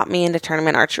about that got me into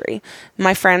tournament archery.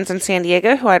 My friends in San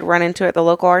Diego who I'd run into at the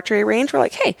local archery range were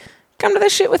like, hey, come to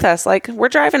this shoot with us. Like, we're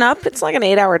driving up. It's like an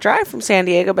 8-hour drive from San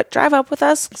Diego, but drive up with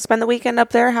us, spend the weekend up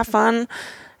there, have fun.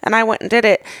 And I went and did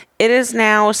it. It is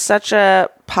now such a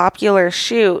popular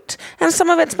shoot. And some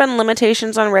of it's been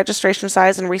limitations on registration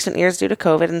size in recent years due to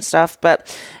COVID and stuff,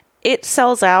 but it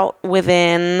sells out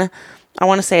within, I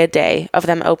want to say, a day of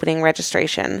them opening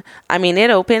registration. I mean,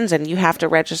 it opens and you have to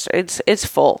register. It's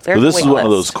full. There's So this a is wait one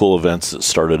of list. those cool events that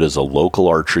started as a local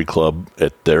archery club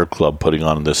at their club putting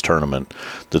on this tournament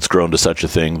that's grown to such a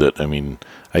thing that, I mean,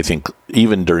 I think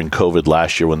even during COVID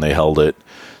last year when they held it,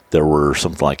 there were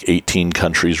something like 18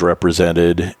 countries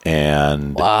represented,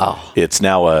 and Wow. it's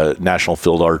now a National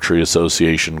Field Archery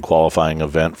Association qualifying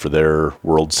event for their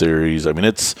World Series. I mean,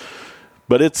 it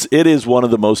is one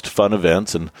of the most fun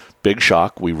events, and big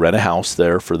shock, we rent a house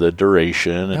there for the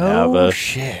duration and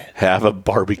have a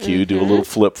barbecue, do a little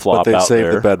flip But flop they out saved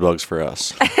there. the bed bugs for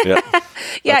us. Yeah.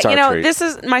 Yeah, That's our treat. this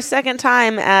is my second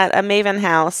time at a Maven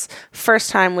house, first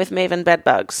time with Maven bed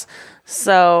bugs.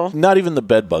 So Not even the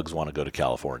bed bugs want to go to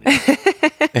California.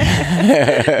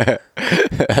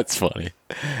 That's funny.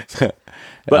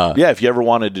 But yeah, if you ever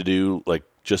wanted to do like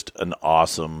just an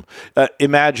awesome,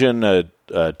 imagine a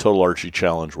total archery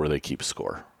challenge where they keep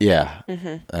score. Yeah.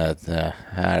 I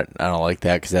don't like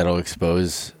that because that'll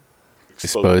expose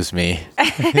me.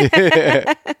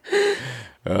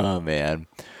 Oh man.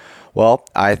 Well,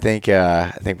 I think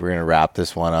we're gonna wrap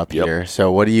this one up Yep. here.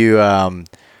 So, what do you?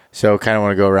 So, kind of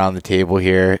want to go around the table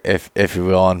here, if you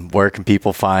will, and where can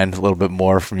people find a little bit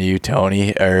more from you,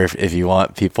 Tony, or if you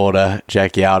want people to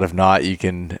check you out. If not, you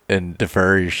can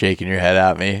defer. You're shaking your head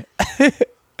at me.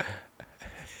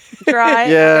 dry.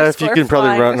 Yeah, if you underscore can probably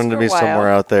fly run into me underscore somewhere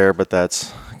wild. out there, but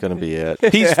that's going to be it.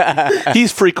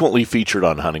 He's frequently featured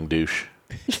on Hunting Douche.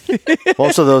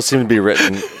 Most of those seem to be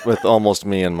written with almost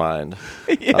me in mind.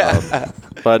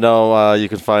 But no, you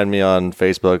can find me on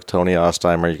Facebook, Tony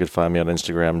Ostheimer. You can find me on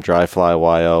Instagram,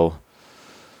 DryFlyYO.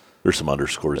 There's some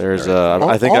underscores. There's in there.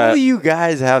 I think all you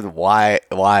guys have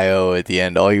YO at the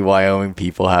end. All you Wyoming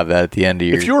people have that at the end of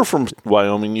your. If you were from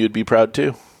Wyoming, you'd be proud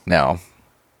too. No,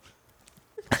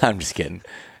 I'm just kidding.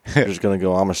 you're just going to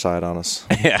go homicide on us.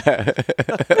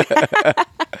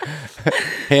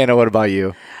 Hannah, what about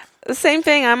you? The same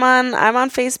thing. I'm on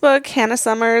Facebook, Hannah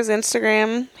Summers,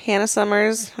 Instagram, Hannah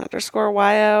Summers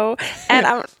 _YO,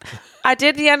 and I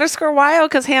did the _YO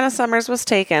because Hannah Summers was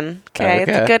taken. Okay, it's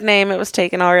Okay. a good name. It was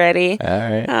taken already. All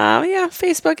right, Yeah,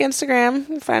 Facebook, Instagram. You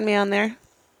can find me on there.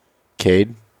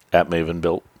 Cade At Maven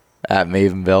Built. at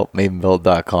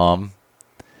mavenbuilt.com.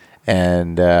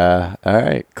 And all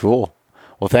right, cool.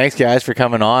 Well, thanks guys for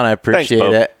coming on. I appreciate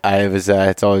Bo. it.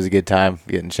 It's always a good time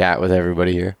getting chat with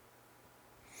everybody here.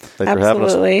 Thanks for having us.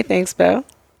 Absolutely. Thanks, Bo.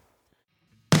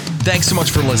 Thanks so much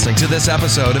for listening to this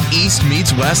episode of East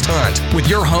Meets West Hunt with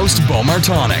your host, Bo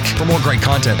Martonic. For more great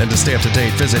content and to stay up to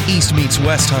date, visit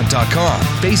eastmeetswesthunt.com,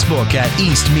 Facebook at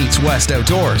East Meets West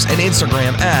Outdoors, and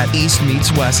Instagram at East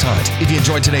Meets West Hunt. If you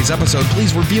enjoyed today's episode,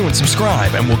 please review and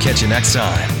subscribe, and we'll catch you next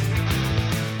time.